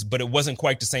plays, but it wasn't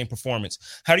quite the same performance.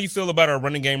 How do you feel about our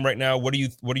running game right now? What do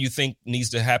you think needs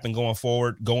to happen going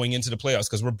forward, going into the playoffs?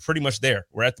 Because we're pretty much there.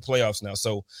 We're at the playoffs now.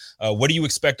 So what do you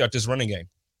expect out this running game?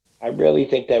 I really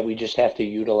think that we just have to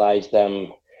utilize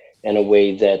them in a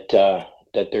way that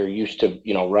they're used to,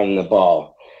 running the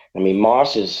ball. I mean,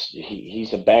 Moss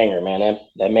he's a banger, man.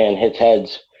 That man hits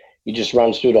heads. He just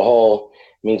runs through the hole.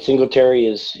 I mean, Singletary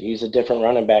he's a different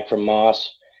running back from Moss.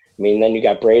 I mean, then you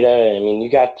got Breda. I mean, you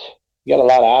got a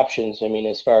lot of options. I mean,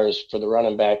 as far as for the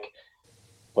running back,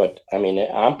 but I mean,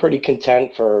 I'm pretty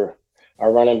content for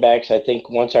our running backs. I think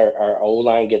once our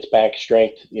O-line gets back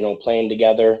strength, playing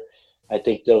together, I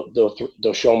think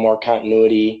they'll show more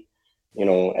continuity.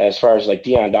 As far as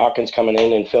Deion Dawkins coming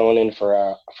in and filling in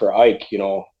for Ike,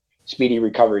 speedy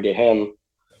recovery to him.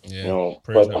 Yeah,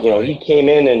 but he came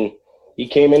in and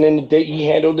he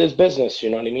handled his business.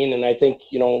 You know what I mean? And I think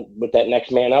with that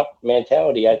next man up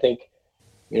mentality, I think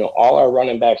all our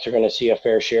running backs are going to see a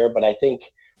fair share. But I think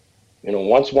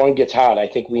once one gets hot, I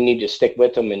think we need to stick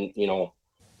with them and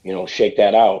shake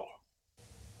that out.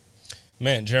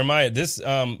 Man, Jeremiah, this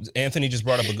Anthony just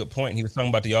brought up a good point. He was talking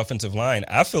about the offensive line.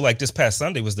 I feel like this past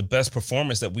Sunday was the best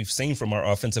performance that we've seen from our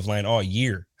offensive line all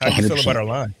year. How do you feel about our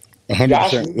line?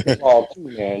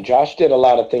 100%. Josh did a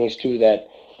lot of things too that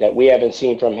we haven't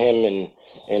seen from him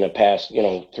in the past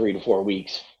 3 to 4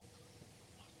 weeks.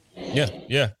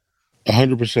 Yeah.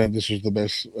 100%. This was the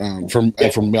best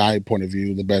from my point of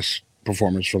view, the best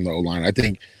performance from the O-line.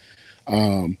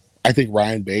 I think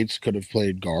Ryan Bates could have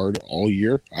played guard all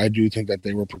year. I do think that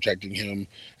they were protecting him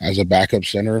as a backup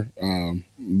center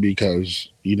because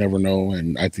you never know,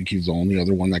 and I think he's the only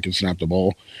other one that can snap the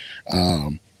ball.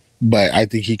 But I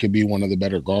think he could be one of the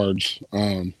better guards.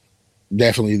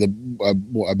 Definitely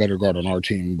a better guard on our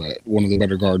team, but one of the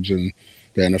better guards in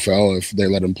the NFL if they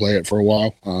let him play it for a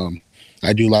while.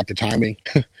 I do like the timing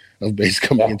of Bates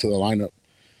coming into the lineup.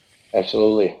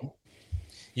 Absolutely.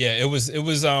 Yeah, it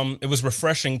was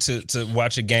refreshing to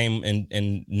watch a game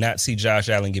and not see Josh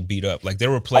Allen get beat up. Like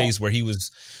there were plays where he was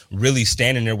really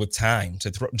standing there with time to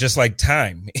throw, just like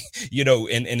time,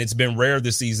 and it's been rare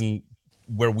this season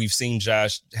where we've seen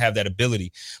Josh have that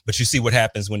ability, but you see what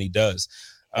happens when he does.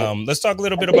 Let's talk a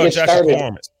little bit about Josh's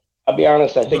performance. I'll be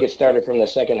honest. I think it started from the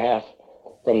second half,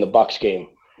 from the Bucs game.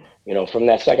 From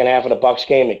that second half of the Bucs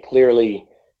game, it clearly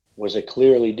was a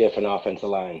clearly different offensive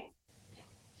line.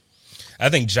 I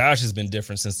think Josh has been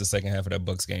different since the second half of that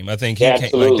Bucs game. I think he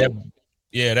came like that.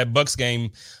 Yeah, that Bucs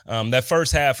game, that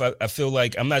first half, I feel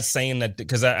like I'm not saying that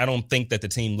because I don't think that the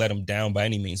team let him down by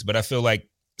any means, but I feel like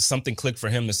something clicked for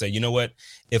him to say, you know what,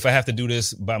 if I have to do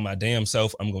this by my damn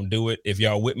self, I'm going to do it. If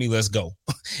y'all with me, let's go.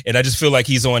 And I just feel like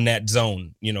he's on that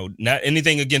zone, not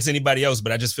anything against anybody else,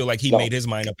 but I just feel like he made his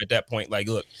mind up at that point. Like,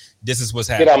 look, this is what's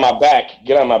happening. Get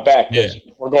on my back. Yeah.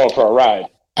 We're going for a ride.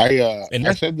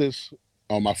 I said this.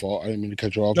 Oh, my fault. I didn't mean to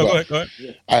cut you off. No, go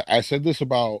ahead. I said this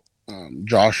about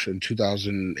Josh in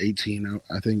 2018.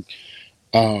 I think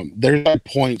there's like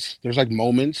points, there's like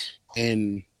moments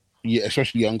in,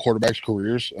 especially young quarterbacks'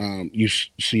 careers. You've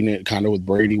seen it kind of with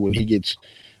Brady when he gets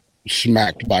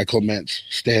smacked by Clements,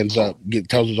 stands up,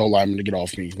 tells his old lineman to get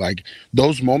off me. Like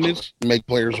those moments make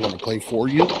players want to play for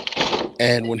you.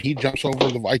 And when he jumps over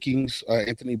the Vikings,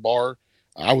 Anthony Barr,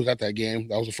 I was at that game.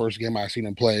 That was the first game I seen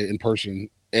him play in person.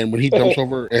 And when he jumps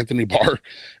over Anthony Barr,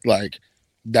 like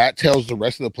that tells the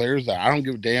rest of the players that I don't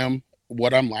give a damn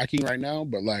what I'm lacking right now.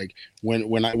 But like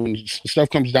when stuff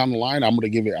comes down the line, I'm gonna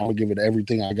give it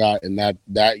everything I got, and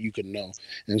that you can know.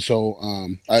 And so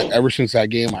ever since that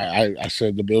game, I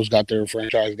said the Bills got their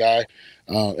franchise guy,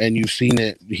 and you've seen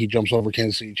it. He jumps over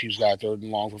Kansas City Chiefs guy 3rd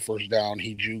and long for first down.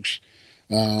 He jukes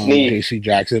J.C.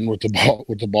 Jackson with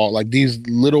the ball. Like these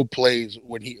little plays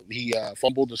when he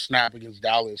fumbled the snap against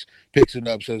Dallas, picks it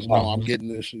up, says, "No, I'm getting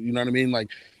this." You know what I mean? Like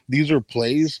these are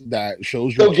plays that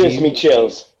shows your team. Still gives me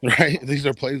chills. Right? These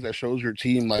are plays that shows your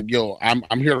team, like, yo, I'm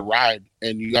here to ride,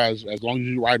 and you guys, as long as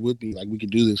you ride with me, like we can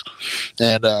do this.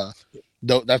 And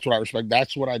that's what I respect.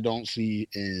 That's what I don't see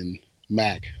in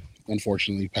Mac,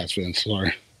 unfortunately, Pats fans.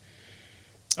 Sorry.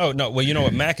 Oh, no. Well, you know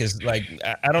what? Mac is like,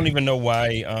 I don't even know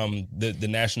why the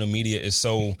national media is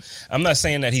so. I'm not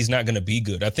saying that he's not going to be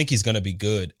good. I think he's going to be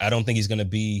good. I don't think he's going to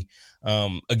be.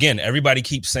 Again, everybody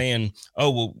keeps saying,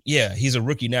 oh, well, yeah, he's a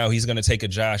rookie now. He's going to take a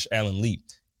Josh Allen leap.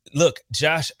 Look,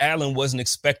 Josh Allen wasn't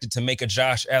expected to make a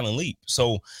Josh Allen leap.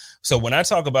 So when I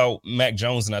talk about Mac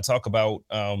Jones and I talk about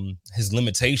his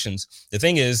limitations, the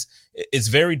thing is, it's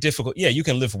very difficult. Yeah, you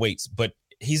can lift weights, but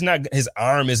his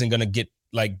arm isn't going to get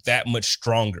like that much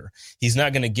stronger. He's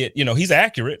not going to get, he's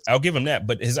accurate. I'll give him that,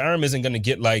 but his arm isn't going to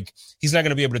get like, he's not going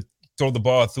to be able to throw the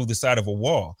ball through the side of a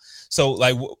wall. So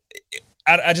like,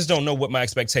 I just don't know what my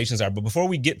expectations are. But before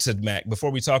we get to Mac,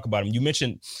 before we talk about him, you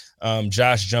mentioned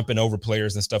Josh jumping over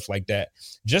players and stuff like that.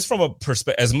 Just from a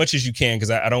perspective, as much as you can,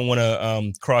 because I don't want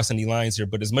to cross any lines here,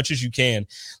 but as much as you can,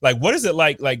 like, what is it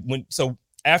like when, so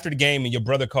after the game and your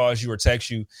brother calls you or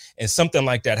texts you and something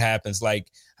like that happens, like,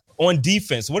 on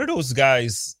defense, what are those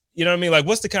guys, you know what I mean? Like,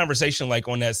 what's the conversation like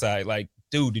on that side? Like,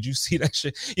 dude, did you see that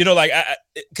shit?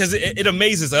 Because it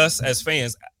amazes us as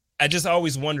fans. I just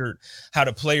always wondered how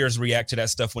the players react to that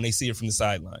stuff when they see it from the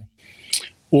sideline.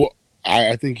 Well,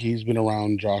 I think he's been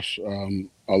around Josh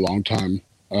a long time.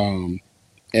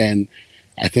 And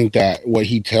I think that what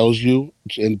he tells you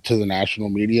into the national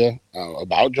media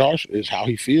about Josh is how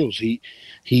he feels.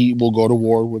 He will go to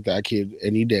war with that kid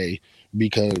any day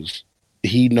because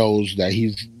he knows that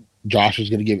he's Josh is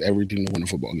going to give everything to win a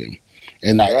football game.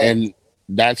 And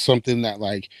that's something that,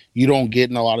 like, you don't get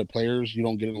in a lot of players. You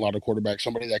don't get in a lot of quarterbacks.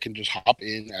 Somebody that can just hop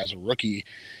in as a rookie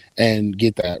and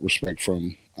get that respect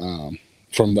from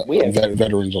the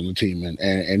veterans on the team.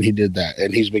 And he did that.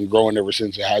 And he's been growing ever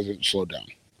since. It hasn't slowed down.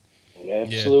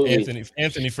 Absolutely. Yeah.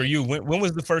 Anthony, for you, when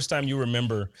was the first time you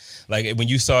remember, like, when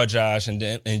you saw Josh and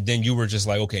then you were just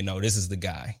like, okay, no, this is the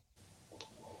guy?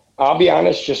 I'll be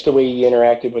honest, just the way he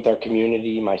interacted with our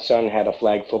community. My son had a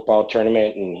flag football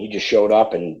tournament, and he just showed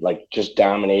up and, like, just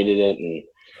dominated it. And,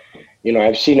 you know,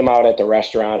 I've seen him out at the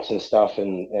restaurants and stuff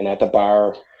and at the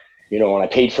bar. You know, when I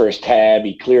paid for his tab,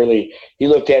 he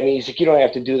looked at me. He's like, "You don't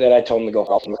have to do that." I told him to go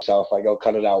off himself. I go,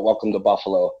 "Cut it out. Welcome to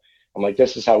Buffalo." I'm like,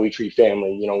 "This is how we treat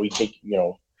family." You know, we take, you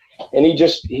know, and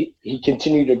he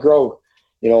continued to grow.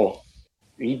 You know,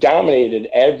 he dominated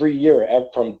every year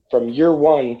from year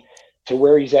one to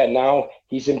where he's at now.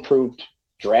 He's improved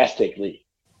drastically,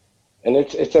 and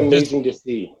it's amazing to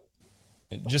see.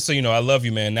 Just so you know, I love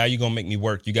you, man. Now you're gonna make me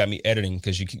work. You got me editing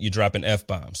because you're dropping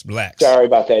F-bombs. Relax. Sorry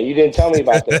about that. You didn't tell me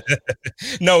about this.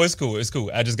 No, it's cool. It's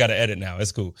cool. I just got to edit now.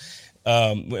 It's cool.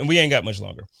 And we ain't got much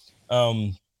longer.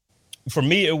 For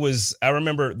me, I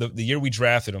remember the year we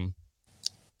drafted him.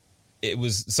 It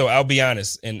was, so I'll be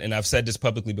honest, and I've said this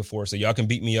publicly before, so y'all can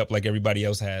beat me up like everybody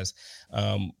else has.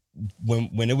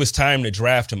 When it was time to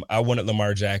draft him, I wanted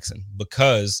Lamar Jackson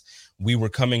because we were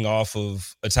coming off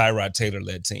of a Tyrod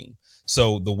Taylor-led team.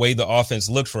 So the way the offense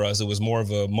looked for us, it was more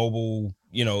of a mobile,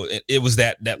 you know, it was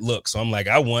that look. So I'm like,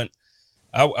 I want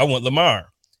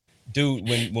Lamar. Dude,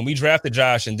 when we drafted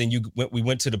Josh and then we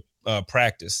went to the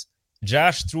practice,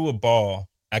 Josh threw a ball.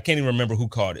 I can't even remember who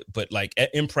caught it, but, like,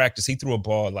 in practice, he threw a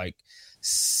ball like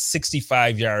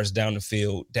 65 yards down the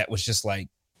field. That was just like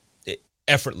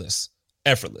effortless.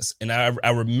 And I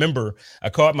remember I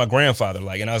called my grandfather,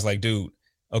 like, and I was like, dude,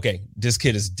 okay, this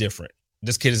kid is different.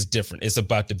 It's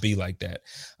about to be like that.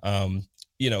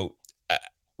 You know,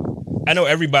 I know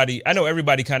everybody kind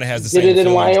of has the same. He did it in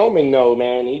feelings. Wyoming, though,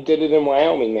 man. He did it in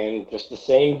Wyoming, man. Just the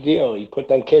same deal. He put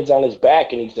them kids on his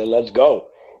back and he said, "Let's go."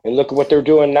 And look at what they're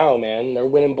doing now, man. They're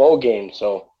winning bowl games.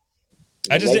 So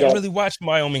I just didn't really watch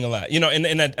Wyoming a lot, you know,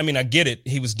 and I mean, I get it.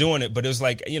 He was doing it, but it was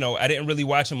like, you know, I didn't really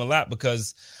watch him a lot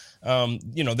because,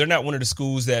 you know, they're not one of the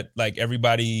schools that, like,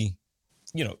 everybody,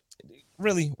 you know,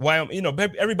 really Wyoming, you know,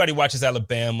 everybody watches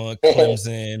Alabama,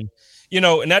 Clemson, you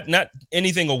know, and not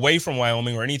anything away from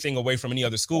Wyoming or anything away from any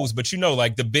other schools, but, you know,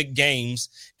 like, the big games,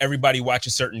 everybody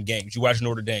watches certain games. You watch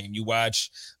Notre Dame, you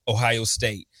watch Ohio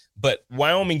State, but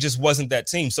Wyoming just wasn't that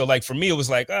team. So, like, for me, it was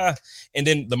like, and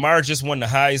then Lamar just won the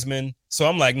Heisman. So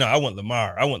I'm like, no, I want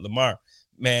Lamar.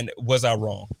 Man, was I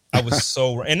wrong? I was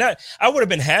so wrong. And I would have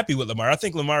been happy with Lamar. I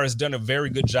think Lamar has done a very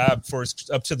good job for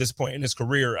up to this point in his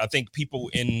career. I think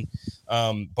people in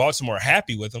Baltimore are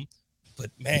happy with him. But,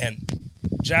 man,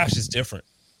 Josh is different.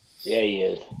 Yeah, he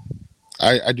is.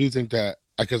 I do think that,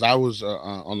 because I was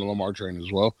on the Lamar train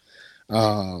as well.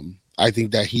 I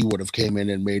think that he would have came in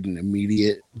and made an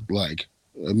immediate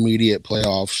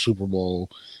playoff Super Bowl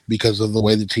because of the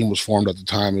way the team was formed at the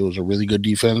time. It was a really good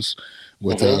defense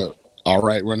with a all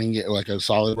right running game, like a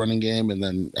solid running game. And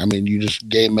then, I mean, you just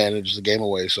game manage the game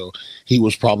away. So he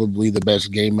was probably the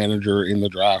best game manager in the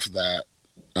draft that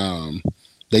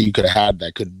you could have had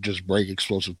that could just break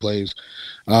explosive plays.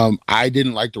 I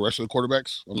didn't like the rest of the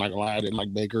quarterbacks. I'm not gonna lie. I didn't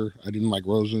like Baker. I didn't like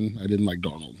Rosen. I didn't like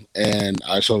Donald. And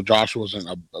so Josh wasn't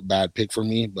a bad pick for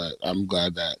me, but I'm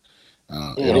glad that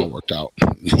it all worked out.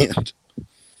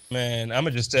 Man, I'm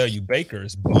gonna just tell you, Baker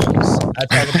is bums. I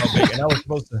talk about Baker, and I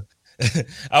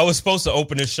was supposed to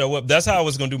open this show up. That's how I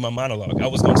was going to do my monologue. I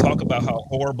was going to talk about how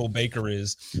horrible Baker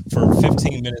is for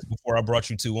 15 minutes before I brought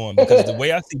you two on, because the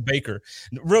way I see Baker,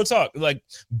 real talk, like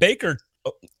Baker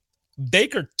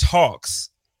talks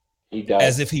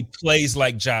as if he plays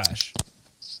like Josh.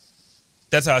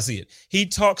 That's how I see it. He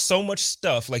talks so much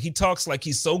stuff. Like, he talks like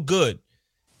he's so good,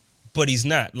 but he's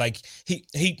not. Like,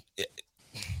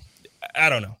 I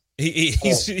don't know.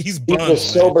 He's bummed.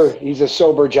 He's a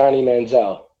sober Johnny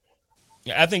Manziel.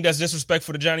 I think that's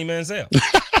disrespectful to Johnny Manziel.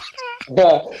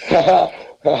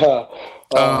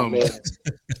 Man.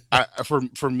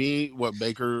 For me, what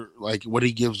Baker, like, what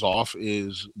he gives off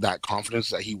is that confidence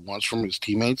that he wants from his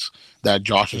teammates that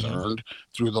Josh has earned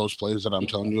through those plays that I'm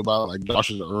telling you about. Like, Josh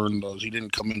has earned those. He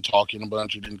didn't come in talking a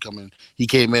bunch. He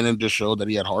came in and just showed that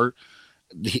he had heart.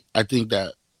 I think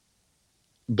that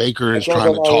Baker is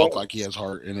trying to talk like he has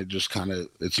heart, and it just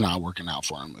it's not working out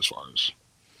for him as far as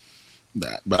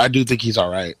that. But I do think he's all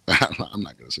right. I'm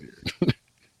not going to say it.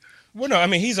 Well, no, I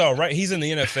mean, he's all right. He's in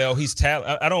the NFL. He's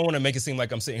talent. I don't want to make it seem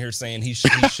like I'm sitting here saying he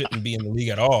shouldn't be in the league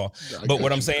at all. But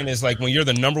what I'm saying is, like, when you're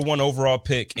the number 1 overall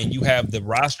pick and you have the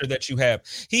roster that you have,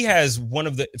 he has one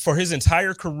of the, for his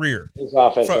entire career,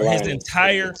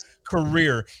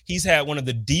 he's had one of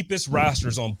the deepest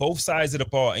rosters on both sides of the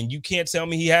ball. And you can't tell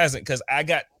me he hasn't, because I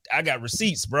got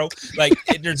receipts, bro. Like,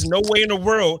 there's no way in the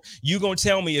world you gonna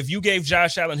tell me, if you gave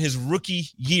Josh Allen his rookie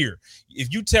year,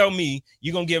 if you tell me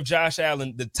you're gonna give Josh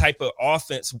Allen the type of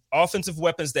offensive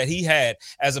weapons that he had,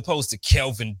 as opposed to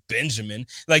Kelvin Benjamin,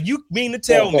 like, you mean to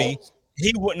tell me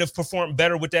he wouldn't have performed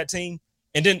better with that team?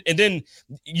 And then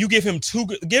you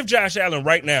give Josh Allen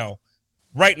right now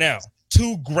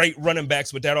 2 great running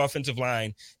backs with that offensive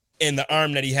line and the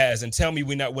arm that he has, and tell me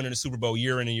we're not winning the Super Bowl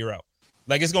year in and year out.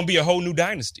 Like, it's going to be a whole new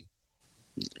dynasty.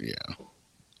 Yeah,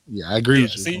 I agree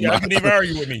with you. See, y'all couldn't even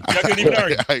argue with me. Y'all couldn't even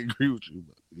argue. I agree with you,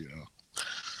 but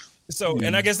So,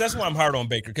 and I guess that's why I'm hard on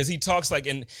Baker, because he talks like,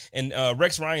 and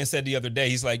Rex Ryan said the other day,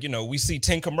 he's like, we see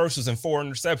 10 commercials and 4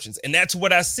 interceptions, and that's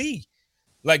what I see.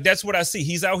 Like, that's what I see.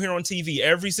 He's out here on TV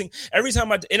every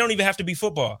time it don't even have to be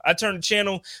football. I turn the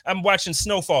channel, I'm watching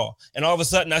Snowfall, and all of a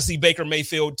sudden I see Baker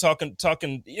Mayfield talking.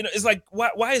 It's like,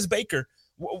 why is Baker?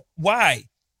 Why?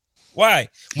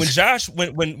 When Josh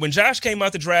came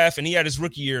out the draft and he had his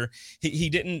rookie year,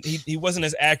 he wasn't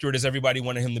as accurate as everybody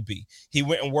wanted him to be. He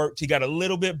went and worked. He got a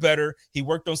little bit better. He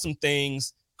worked on some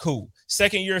things. Cool.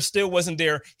 Second year still wasn't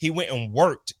there. He went and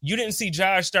worked. You didn't see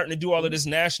Josh starting to do all of this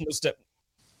national stuff.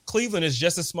 Cleveland is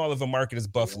just as small of a market as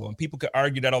Buffalo, and people could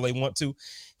argue that all they want to.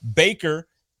 Baker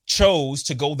chose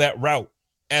to go that route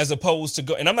as opposed to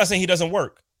go. And I'm not saying he doesn't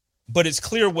work, but it's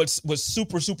clear what's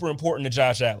super, super important to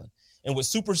Josh Allen. And what's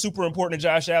super, super important to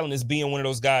Josh Allen is being one of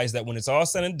those guys that when it's all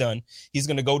said and done, he's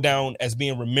going to go down as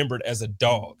being remembered as a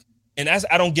dog. And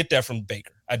I don't get that from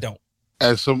Baker. I don't.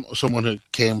 As someone who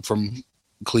came from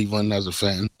Cleveland as a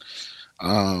fan,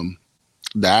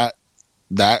 that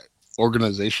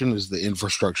organization is the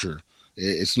infrastructure.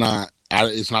 It's not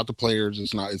the players.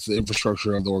 It's the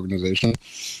infrastructure of the organization.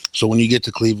 So when you get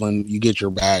to Cleveland, you get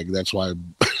your bag. That's why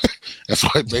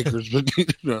Baker's been, you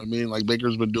know what I mean? Like,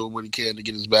 Baker's been doing what he can to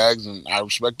get his bags, and I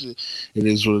respect it. It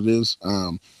is what it is.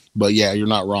 But yeah, you're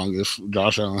not wrong. If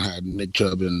Josh Allen had Nick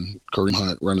Chubb and Kareem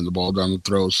Hunt running the ball down the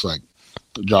throats, like,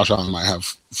 Josh Allen might have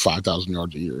 5,000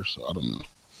 yards a year. So I don't know.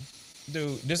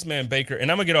 Dude, this man Baker,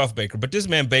 and I'm gonna get off Baker, but this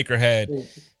man Baker had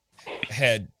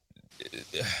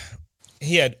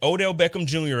Odell Beckham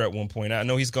Jr. at one point. I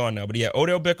know he's gone now, but he had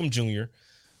Odell Beckham Jr.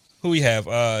 Who he have?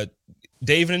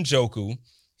 David Njoku.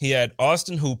 He had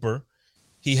Austin Hooper.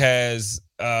 He has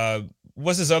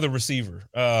what's his other receiver?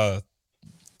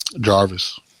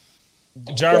 Jarvis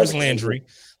Landry.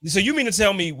 So you mean to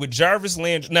tell me with Jarvis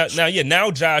Landry now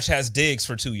Josh has Diggs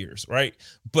for 2 years, right?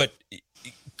 But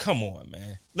come on,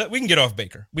 man. We can get off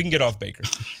Baker.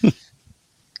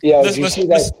 Yeah, did you see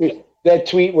that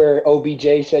tweet where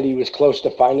OBJ said he was close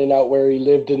to finding out where he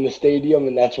lived in the stadium,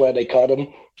 and that's why they cut him?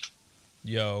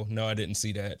 Yo, no, I didn't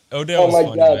see that. Odell was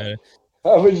funny, God. man.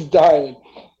 I was dying.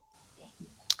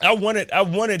 I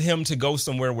wanted him to go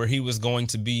somewhere where he was going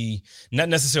to be not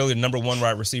necessarily the number 1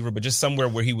 wide receiver, but just somewhere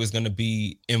where he was going to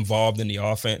be involved in the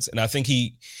offense. And I think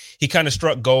he kind of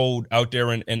struck gold out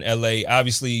there in LA.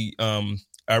 Obviously,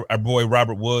 our boy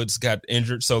Robert Woods got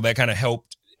injured, so that kind of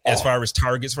helped as far as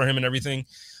targets for him and everything.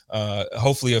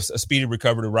 Hopefully a speedy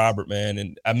recovery to Robert, man.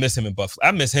 And I miss him in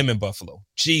Buffalo.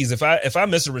 Jeez, if I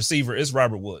miss a receiver, it's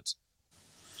Robert Woods.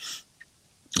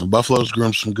 Buffalo's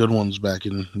groomed some good ones back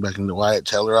in the Wyatt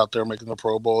Teller out there making the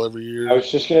Pro Bowl every year. I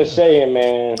was just gonna say,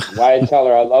 man, Wyatt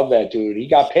Teller, I love that dude. He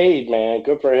got paid, man.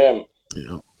 Good for him.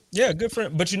 Yeah, good for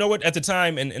him. But you know what? At the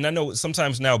time, and I know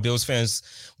sometimes now Bills fans,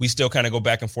 we still kind of go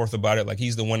back and forth about it, like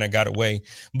he's the one that got away.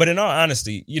 But in all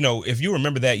honesty, if you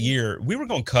remember that year, we were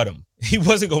gonna cut him. He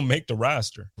wasn't gonna make the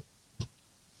roster.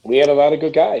 We had a lot of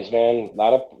good guys, man. A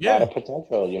lot of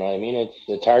potential. You know what I mean?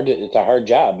 It's a hard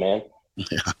job, man.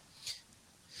 Yeah.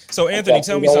 So, Anthony,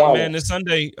 tell me something, man. This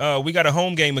Sunday, we got a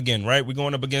home game again, right? We're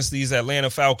going up against these Atlanta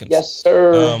Falcons. Yes,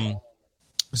 sir.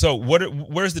 So,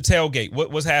 where's the tailgate?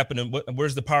 What's happening?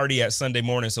 Where's the party at Sunday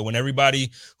morning? So, when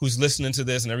everybody who's listening to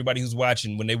this and everybody who's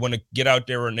watching, when they want to get out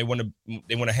there and they want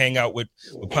to hang out with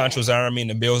Pancho's Army and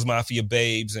the Bills Mafia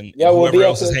babes and whoever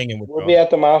else is hanging with them. We'll be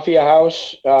at the Mafia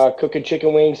House, cooking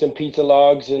chicken wings and pizza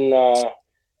logs, and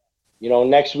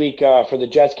next week for the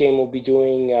Jets game, we'll be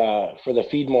doing for the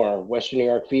Feedmore, Western New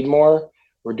York Feedmore.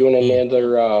 We're doing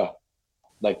another a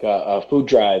food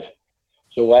drive,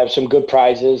 so we'll have some good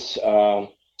prizes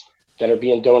that are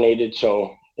being donated.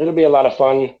 So it'll be a lot of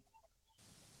fun.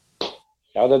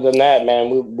 Other than that,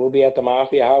 man, we'll be at the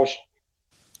Mafia House.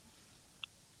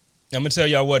 I'm gonna tell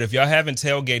y'all what, if y'all haven't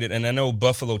tailgated, and I know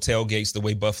Buffalo tailgates the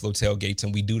way Buffalo tailgates,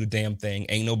 and we do the damn thing.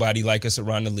 Ain't nobody like us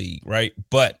around the league, right?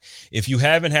 But if you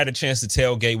haven't had a chance to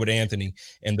tailgate with Anthony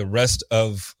and the rest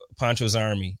of Pancho's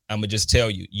Army, I'm gonna just tell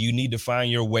you, you need to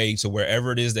find your way to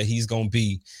wherever it is that he's gonna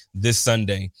be this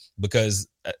Sunday, because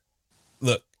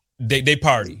look, they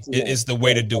party. It's the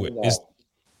way to do it.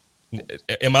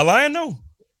 Am I lying?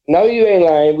 No, you ain't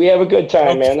lying. We have a good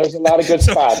time, man. There's a lot of good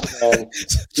spots, man.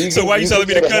 So why you telling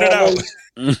me to cut it out?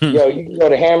 Yo, you can go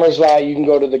to Hammers Lot. You can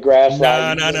go to the Grass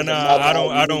Lot. No. I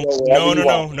don't.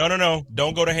 No.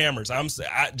 Don't go to Hammers.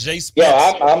 Jay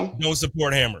Spence don't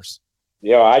support Hammers.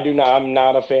 Yo, I do not. I'm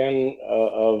not a fan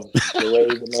of the way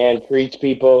the man treats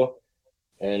people,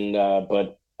 and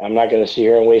but I'm not going to sit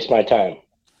here and waste my time.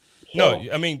 So,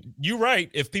 no, I mean, you're right.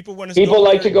 If people want to, people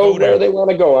like to go where they want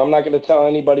to go. I'm not going to tell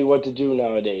anybody what to do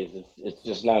nowadays. It's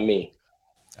just not me.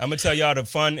 I'm gonna tell y'all the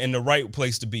fun and the right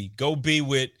place to be. Go be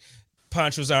with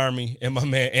Pancho's Army and my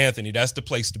man Anthony. That's the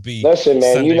place to be. Listen,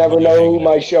 man, Sunday, you never know who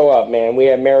might show up, man. We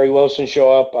had Mary Wilson show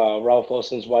up. Ralph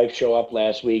Wilson's wife show up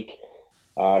last week.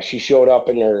 She showed up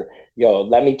in her. Yo,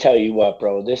 let me tell you what,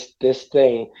 bro. This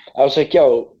thing. I was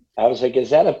like, is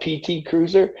that a PT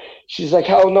Cruiser? She's like,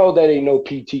 hell no, that ain't no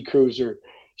PT Cruiser.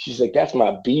 She's like, that's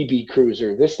my BB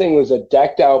Cruiser. This thing was a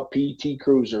decked out PT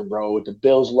Cruiser, bro, with the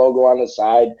Bills logo on the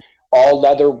side, all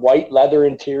leather, white leather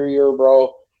interior,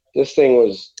 bro. This thing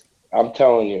was, I'm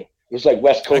telling you, it was like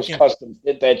West Coast Customs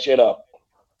hit that shit up.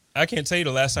 I can't tell you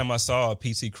the last time I saw a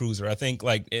PT Cruiser. I think,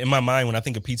 like, in my mind, when I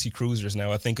think of PT Cruisers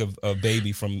now, I think of a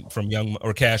Baby from Young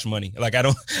or Cash Money. Like,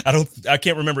 I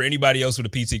can't remember anybody else with a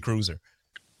PT Cruiser.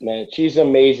 Man, she's an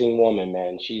amazing woman,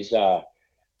 man. She's I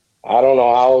don't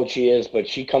know how old she is, but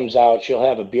she comes out, she'll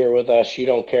have a beer with us. She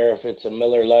don't care if it's a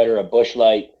Miller Lite or a Busch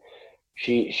Light.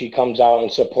 She comes out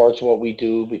and supports what we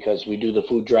do, because we do the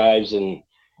food drives, and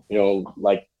you know,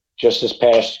 like just this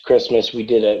past Christmas we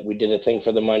did a thing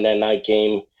for the Monday night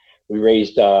game. We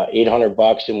raised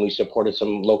 $800 and we supported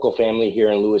some local family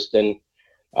here in Lewiston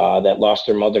that lost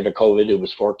their mother to COVID. It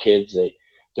was 4 kids.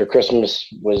 Their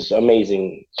Christmas was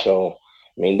amazing. So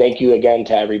I mean, thank you again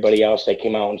to everybody else that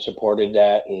came out and supported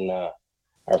that, and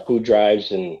our food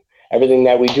drives and everything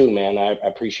that we do, man. I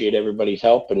appreciate everybody's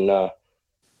help, and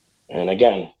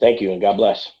again, thank you and God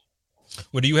bless.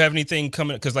 Well, do you have anything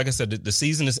coming? Because like I said, the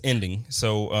season is ending.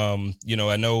 So,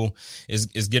 I know is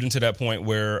getting to that point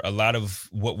where a lot of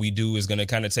what we do is going to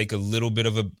kind of take a little bit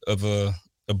of a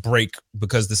break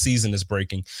because the season is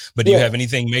breaking. But do you have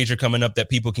anything major coming up that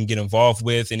people can get involved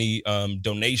with? Any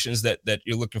donations that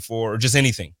you're looking for, or just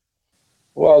anything?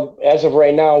 Well, as of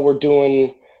right now, we're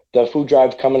doing the food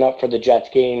drive coming up for the Jets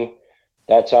game.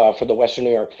 That's for the Western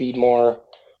New York Feed More.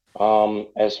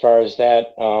 As far as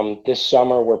that, this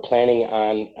summer we're planning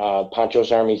on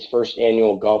Pancho's Army's first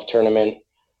annual golf tournament.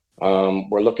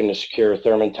 We're looking to secure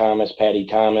Thurman Thomas, Patty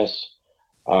Thomas,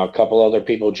 a couple other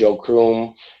people, Joe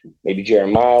Kroom, maybe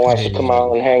Jeremiah wants to come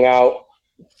out and hang out.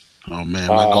 Oh man,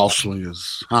 my golf swing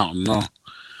is, I don't know.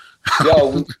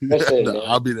 Yo, listen, no,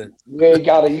 I'll be there. You ain't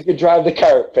got it. You can drive the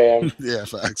cart, fam. Yeah,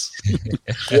 facts.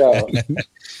 Yeah.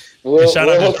 Shout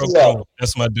out to Joe Kroom.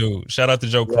 That's my dude. Shout out to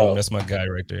Joe Kroom. That's my guy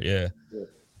right there. Yeah.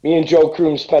 Me and Joe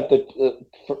Kroom spent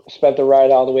the ride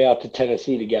all the way out to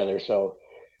Tennessee together, so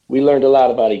we learned a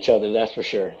lot about each other. That's for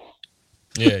sure.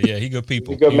 Yeah. He good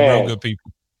people. He's a good man. Real good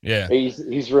people. Yeah.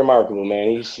 He's remarkable, man.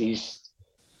 He's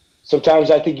sometimes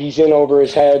I think he's in over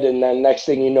his head, and then next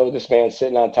thing you know, this man's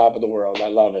sitting on top of the world. I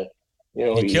love it. You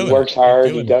know, he works hard.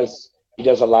 He does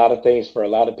a lot of things for a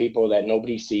lot of people that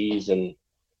nobody sees, and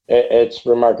it's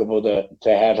remarkable to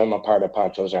have him a part of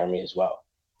Pancho's Army as well.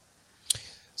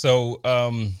 So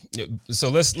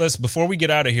let's before we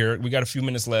get out of here, we got a few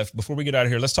minutes left. Before we get out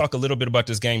of here, let's talk a little bit about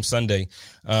this game Sunday.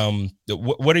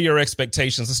 What are your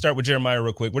expectations? Let's start with Jeremiah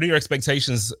real quick. What are your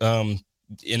expectations? And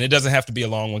it doesn't have to be a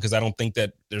long one, because I don't think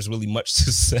that there's really much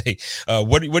to say.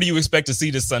 What do you expect to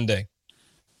see this Sunday?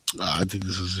 I think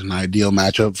this is an ideal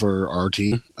matchup for our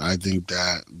team. I think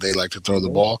that they like to throw the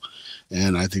ball,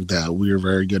 and I think that we are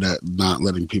very good at not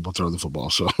letting people throw the football.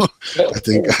 So I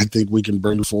think we can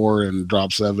bring 4 and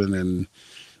drop 7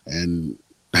 and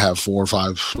have 4 or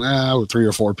 5, 3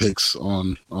 or 4 picks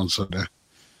on Sunday.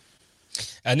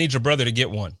 I need your brother to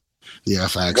get one. Yeah,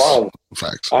 facts. Wow.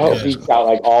 Facts. I hope he's got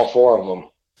like all 4 of them.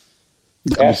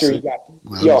 After he got,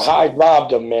 Hyde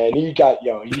robbed him, man. He got,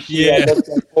 you see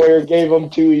that Boyer gave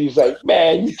him to. He's like,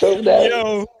 man, you told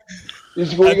that.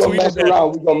 We're going to mess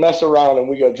around. We're going to mess around, and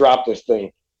we're going to drop this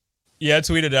thing. Yeah, I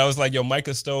tweeted that. I was like,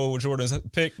 Micah stole Jordan's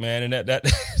pick, man. And that.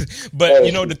 But,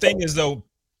 the thing is, though,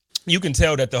 you can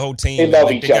tell that the whole team. They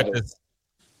love each other.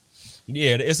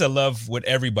 Yeah, it's a love with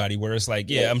everybody where it's like,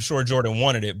 yeah, I'm sure Jordan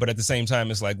wanted it, but at the same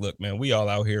time, it's like, look, man, we all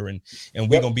out here and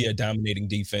we're going to be a dominating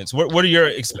defense. What are your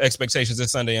expectations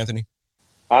this Sunday, Anthony?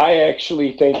 I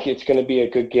actually think it's going to be a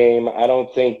good game. I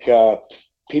don't think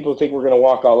people think we're going to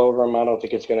walk all over them. I don't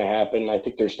think it's going to happen. I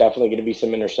think there's definitely going to be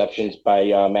some interceptions by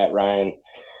Matt Ryan.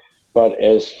 But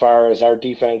as far as our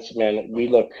defense, man, we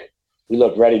look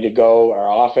ready to go.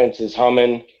 Our offense is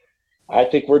humming. I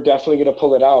think we're definitely going to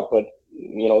pull it out, but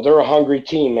you know, they're a hungry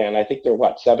team, man. I think they're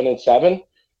 7-7.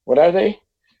 What are they?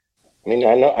 I mean,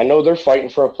 I know they're fighting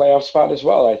for a playoff spot as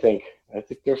well. I think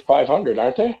they're 500,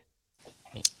 aren't they?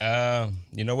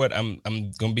 You know what? I'm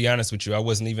gonna be honest with you. I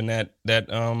wasn't even that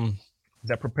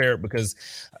prepared because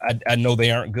I know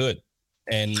they aren't good,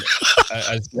 and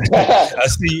I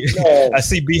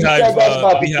see Beehive.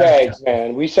 The Jags,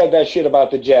 man. We said that shit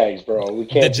about the Jags, bro. We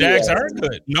can't. The Jags aren't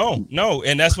good. No,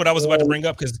 and that's what I was about to bring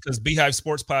up because Beehive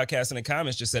Sports Podcast in the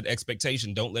comments just said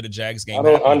expectation. Don't let a Jags game. I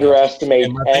don't underestimate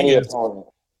any opponent.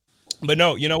 But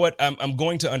no, you know what? I'm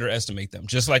going to underestimate them,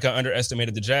 just like I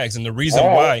underestimated the Jags, and the reason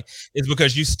why is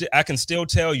because I can still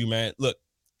tell you, man. Look,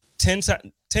 10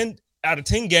 out of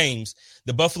 10 games,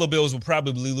 the Buffalo Bills will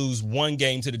probably lose one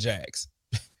game to the Jags.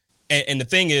 And the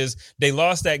thing is, they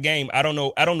lost that game. I don't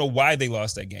know why they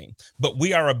lost that game, but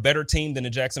we are a better team than the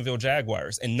Jacksonville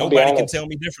Jaguars, and nobody can tell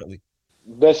me differently.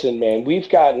 Listen, man, we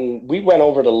went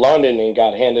over to London and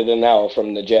got handed an L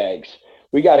from the Jags.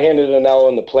 We got handed an L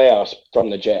in the playoffs from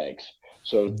the Jags.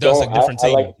 So those are different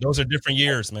teams. Those are different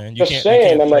years, man.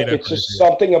 It's just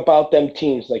something about them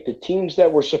teams, like the teams that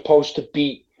we're supposed to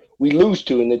beat, we lose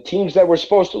to, and the teams that we're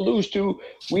supposed to lose to,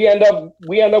 we end up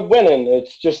winning.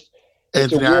 It's just.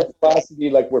 It's a weird philosophy.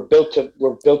 Like we're built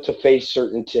to face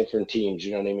certain different teams.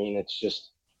 You know what I mean? It's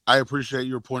just. I appreciate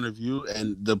your point of view,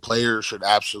 and the players should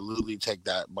absolutely take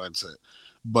that mindset.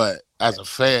 But as a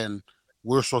fan,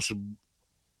 we're supposed to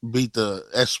beat the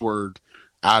S word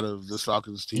out of the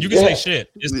Falcons team. You can say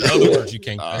shit. It's the other words you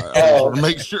can't say. I just want to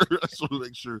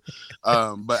make sure.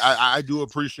 But I do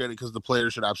appreciate it because the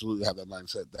players should absolutely have that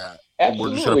mindset that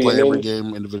we're just going to play every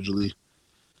game individually.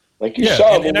 Like you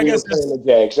saw when we were playing the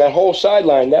Jags, that whole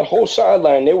sideline,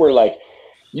 they were like,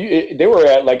 they were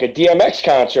at like a DMX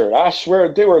concert. I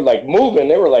swear they were like moving.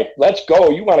 They were like, let's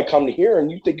go. You want to come to here and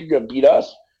you think you're going to beat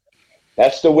us?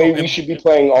 That's the way we should be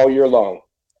playing all year long.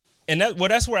 And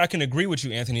that's where I can agree with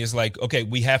you, Anthony, is like, okay,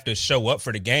 we have to show up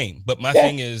for the game. But my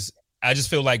thing is, I just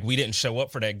feel like we didn't show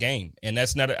up for that game. And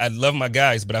that's not, I love my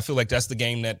guys, but I feel like that's the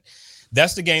game that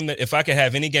if I could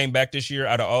have any game back this year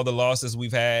out of all the losses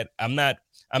we've had, I'm not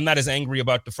as angry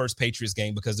about the first Patriots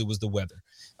game because it was the weather.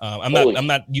 I'm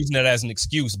not using that as an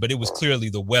excuse, but it was clearly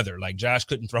the weather. Like Josh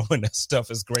couldn't throw in that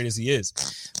stuff as great as he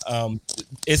is.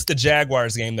 It's the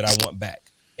Jaguars game that I want back.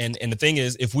 And the thing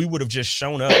is, if we would have just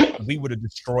shown up, we would have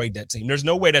destroyed that team. There's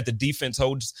no way that the defense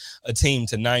holds a team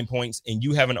to 9 points and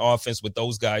you have an offense with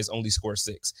those guys only score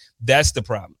 6. That's the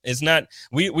problem. It's not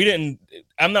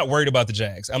I'm not worried about the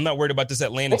Jags. I'm not worried about this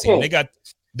Atlanta team. You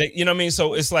know what I mean?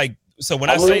 So it's like, so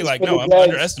when I say like, no, I'm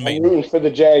underestimating. I'm rooting for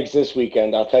the Jags this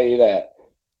weekend. I'll tell you that.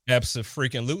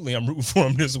 Absolutely. I'm rooting for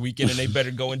them this weekend and they better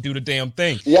go and do the damn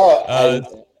thing. Yeah.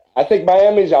 I think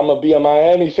I'm going to be a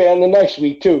Miami fan the next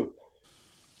week too.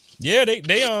 Yeah, they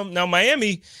now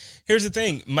Miami. Here's the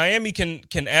thing: Miami can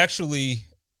actually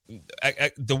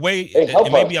the way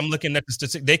maybe I'm looking at the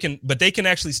statistic. They can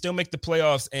actually still make the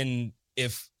playoffs. And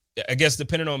if I guess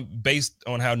depending on based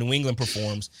on how New England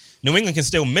performs, New England can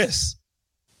still miss.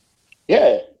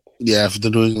 Yeah. Yeah, if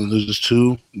the New England loses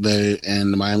 2,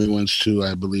 and the Miami wins 2,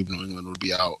 I believe New England would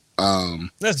be out.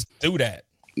 Let's do that.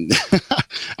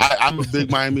 I'm a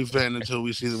big Miami fan until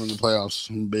we see them in the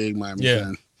playoffs. I'm a big Miami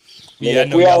fan. Yeah,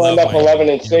 if we all end up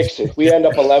 11-6, if we end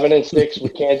up 11-6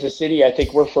 with Kansas City, I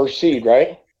think we're first seed,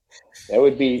 right?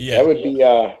 That'd be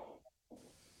a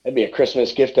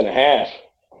Christmas gift and a half.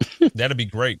 That'd be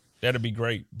great.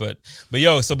 But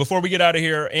yo, so before we get out of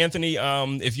here, Anthony,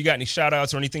 if you got any shout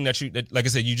outs or anything that like I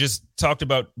said, you just talked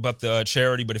about the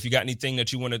charity, but if you got anything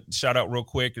that you want to shout out real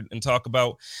quick and talk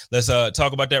about, let's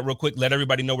talk about that real quick. Let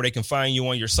everybody know where they can find you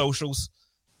on your socials.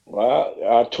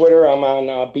 Well, Twitter, I'm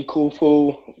on Be Cool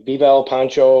Foo, Viva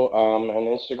Pancho. On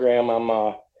Instagram,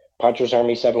 I'm Pancho's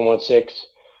Army 716.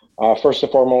 First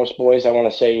and foremost, boys, I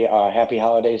want to say happy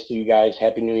holidays to you guys.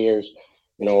 Happy New Year's.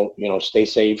 You know, stay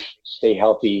safe, stay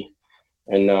healthy,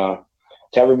 and to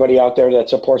everybody out there that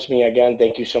supports me, again,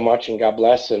 thank you so much, and God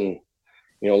bless. And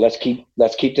let's keep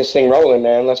this thing rolling,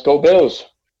 man. Let's go Bills.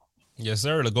 Yes,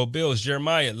 sir. Let's go Bills.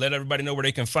 Jeremiah, let everybody know where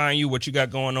they can find you, what you got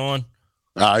going on.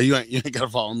 You ain't gotta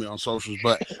follow me on socials,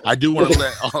 but I do want to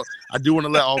let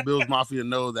all Bills Mafia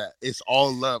know that it's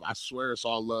all love. I swear it's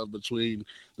all love between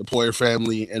the Poyer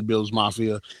family and Bills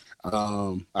Mafia.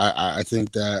 I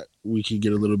think that we can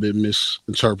get a little bit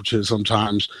misinterpreted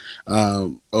sometimes.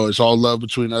 It's all love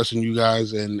between us and you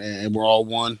guys, and we're all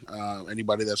one.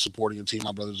 Anybody that's supporting a team,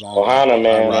 my brother's on. Ohana,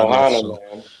 man.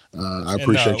 I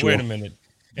appreciate you. Wait a minute.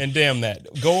 And damn that.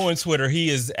 Go on Twitter. He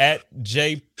is at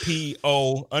JPO_NA.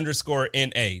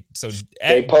 So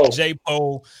at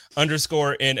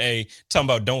JPO_NA. Talking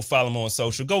about don't follow him on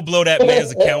social. Go blow that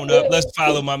man's account up. Let's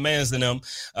follow my man's and them.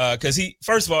 Because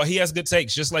first of all, he has good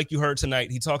takes, just like you heard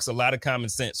tonight. He talks a lot of common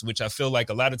sense, which I feel like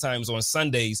a lot of times on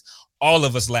Sundays, all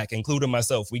of us lack, including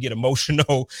myself. We get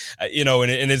emotional, and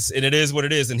it is what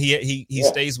it is. And he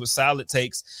stays with solid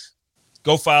takes.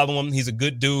 Go follow him. He's a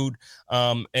good dude.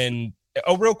 And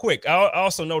real quick, I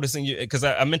also noticed in you, because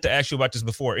I meant to ask you about this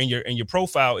before, in your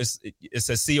profile it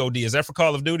says COD. Is that for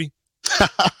Call of Duty?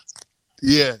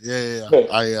 Yeah.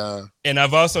 And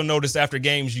I've also noticed after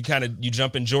games you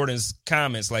jump in Jordan's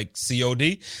comments like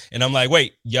COD, and I'm like,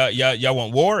 wait, y'all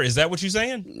want war? Is that what you're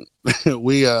saying?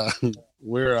 We're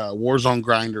Warzone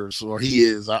grinders, or he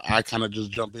is. I kind of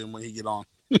just jump in when he get on.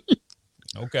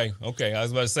 Okay. I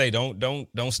was about to say,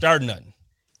 don't start nothing.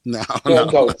 No.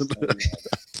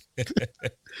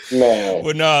 Man.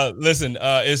 Well, no, listen,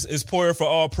 it's Poyer for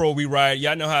All Pro We Ride.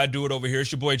 Y'all know how I do it over here.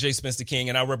 It's your boy Jay Spence the King,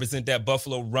 and I represent that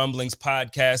Buffalo Rumblings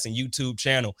podcast and YouTube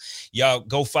channel. Y'all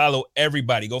go follow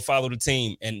everybody. Go follow the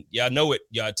team. And y'all know it.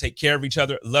 Y'all take care of each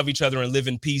other, love each other, and live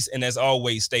in peace. And as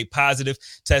always, stay positive,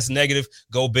 test negative.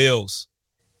 Go Bills.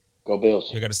 Go Bills.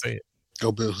 You got to say it.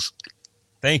 Go Bills.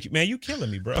 Thank you, man. You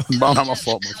killing me, bro. Not my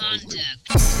fault.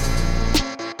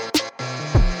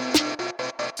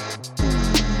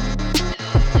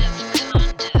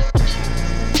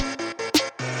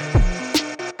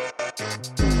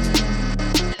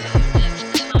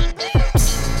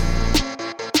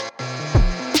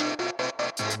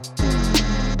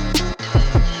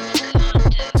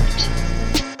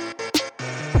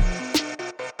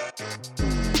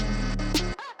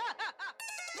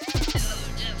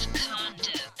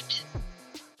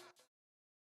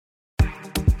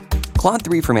 Claude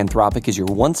 3 from Anthropic is your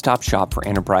one-stop shop for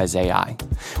enterprise AI.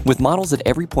 With models at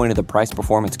every point of the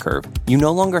price-performance curve, you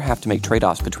no longer have to make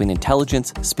trade-offs between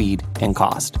intelligence, speed, and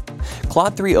cost.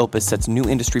 Claude 3 Opus sets new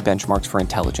industry benchmarks for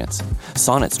intelligence.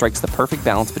 Sonnet strikes the perfect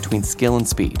balance between skill and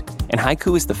speed. And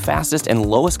Haiku is the fastest and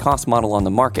lowest-cost model on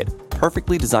the market,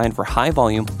 perfectly designed for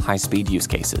high-volume, high-speed use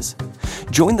cases.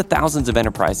 Join the thousands of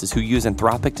enterprises who use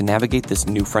Anthropic to navigate this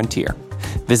new frontier.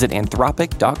 Visit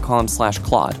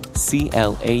anthropic.com/Claude,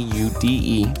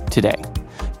 CLAUDE, today.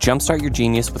 Jumpstart your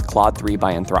genius with Claude 3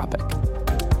 by Anthropic.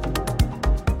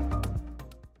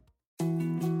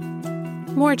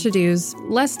 More to-dos,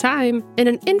 less time, and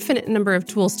an infinite number of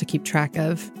tools to keep track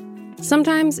of.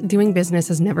 Sometimes doing business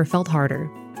has never felt harder,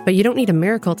 but you don't need a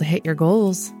miracle to hit your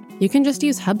goals. You can just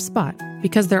use HubSpot,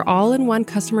 because their all-in-one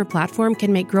customer platform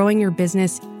can make growing your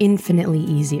business infinitely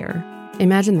easier.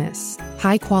 Imagine this: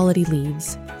 high-quality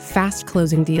leads, fast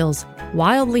closing deals,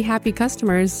 wildly happy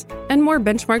customers, and more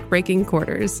benchmark-breaking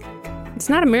quarters. It's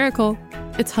not a miracle,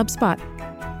 it's HubSpot.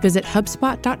 Visit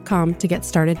HubSpot.com to get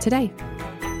started today.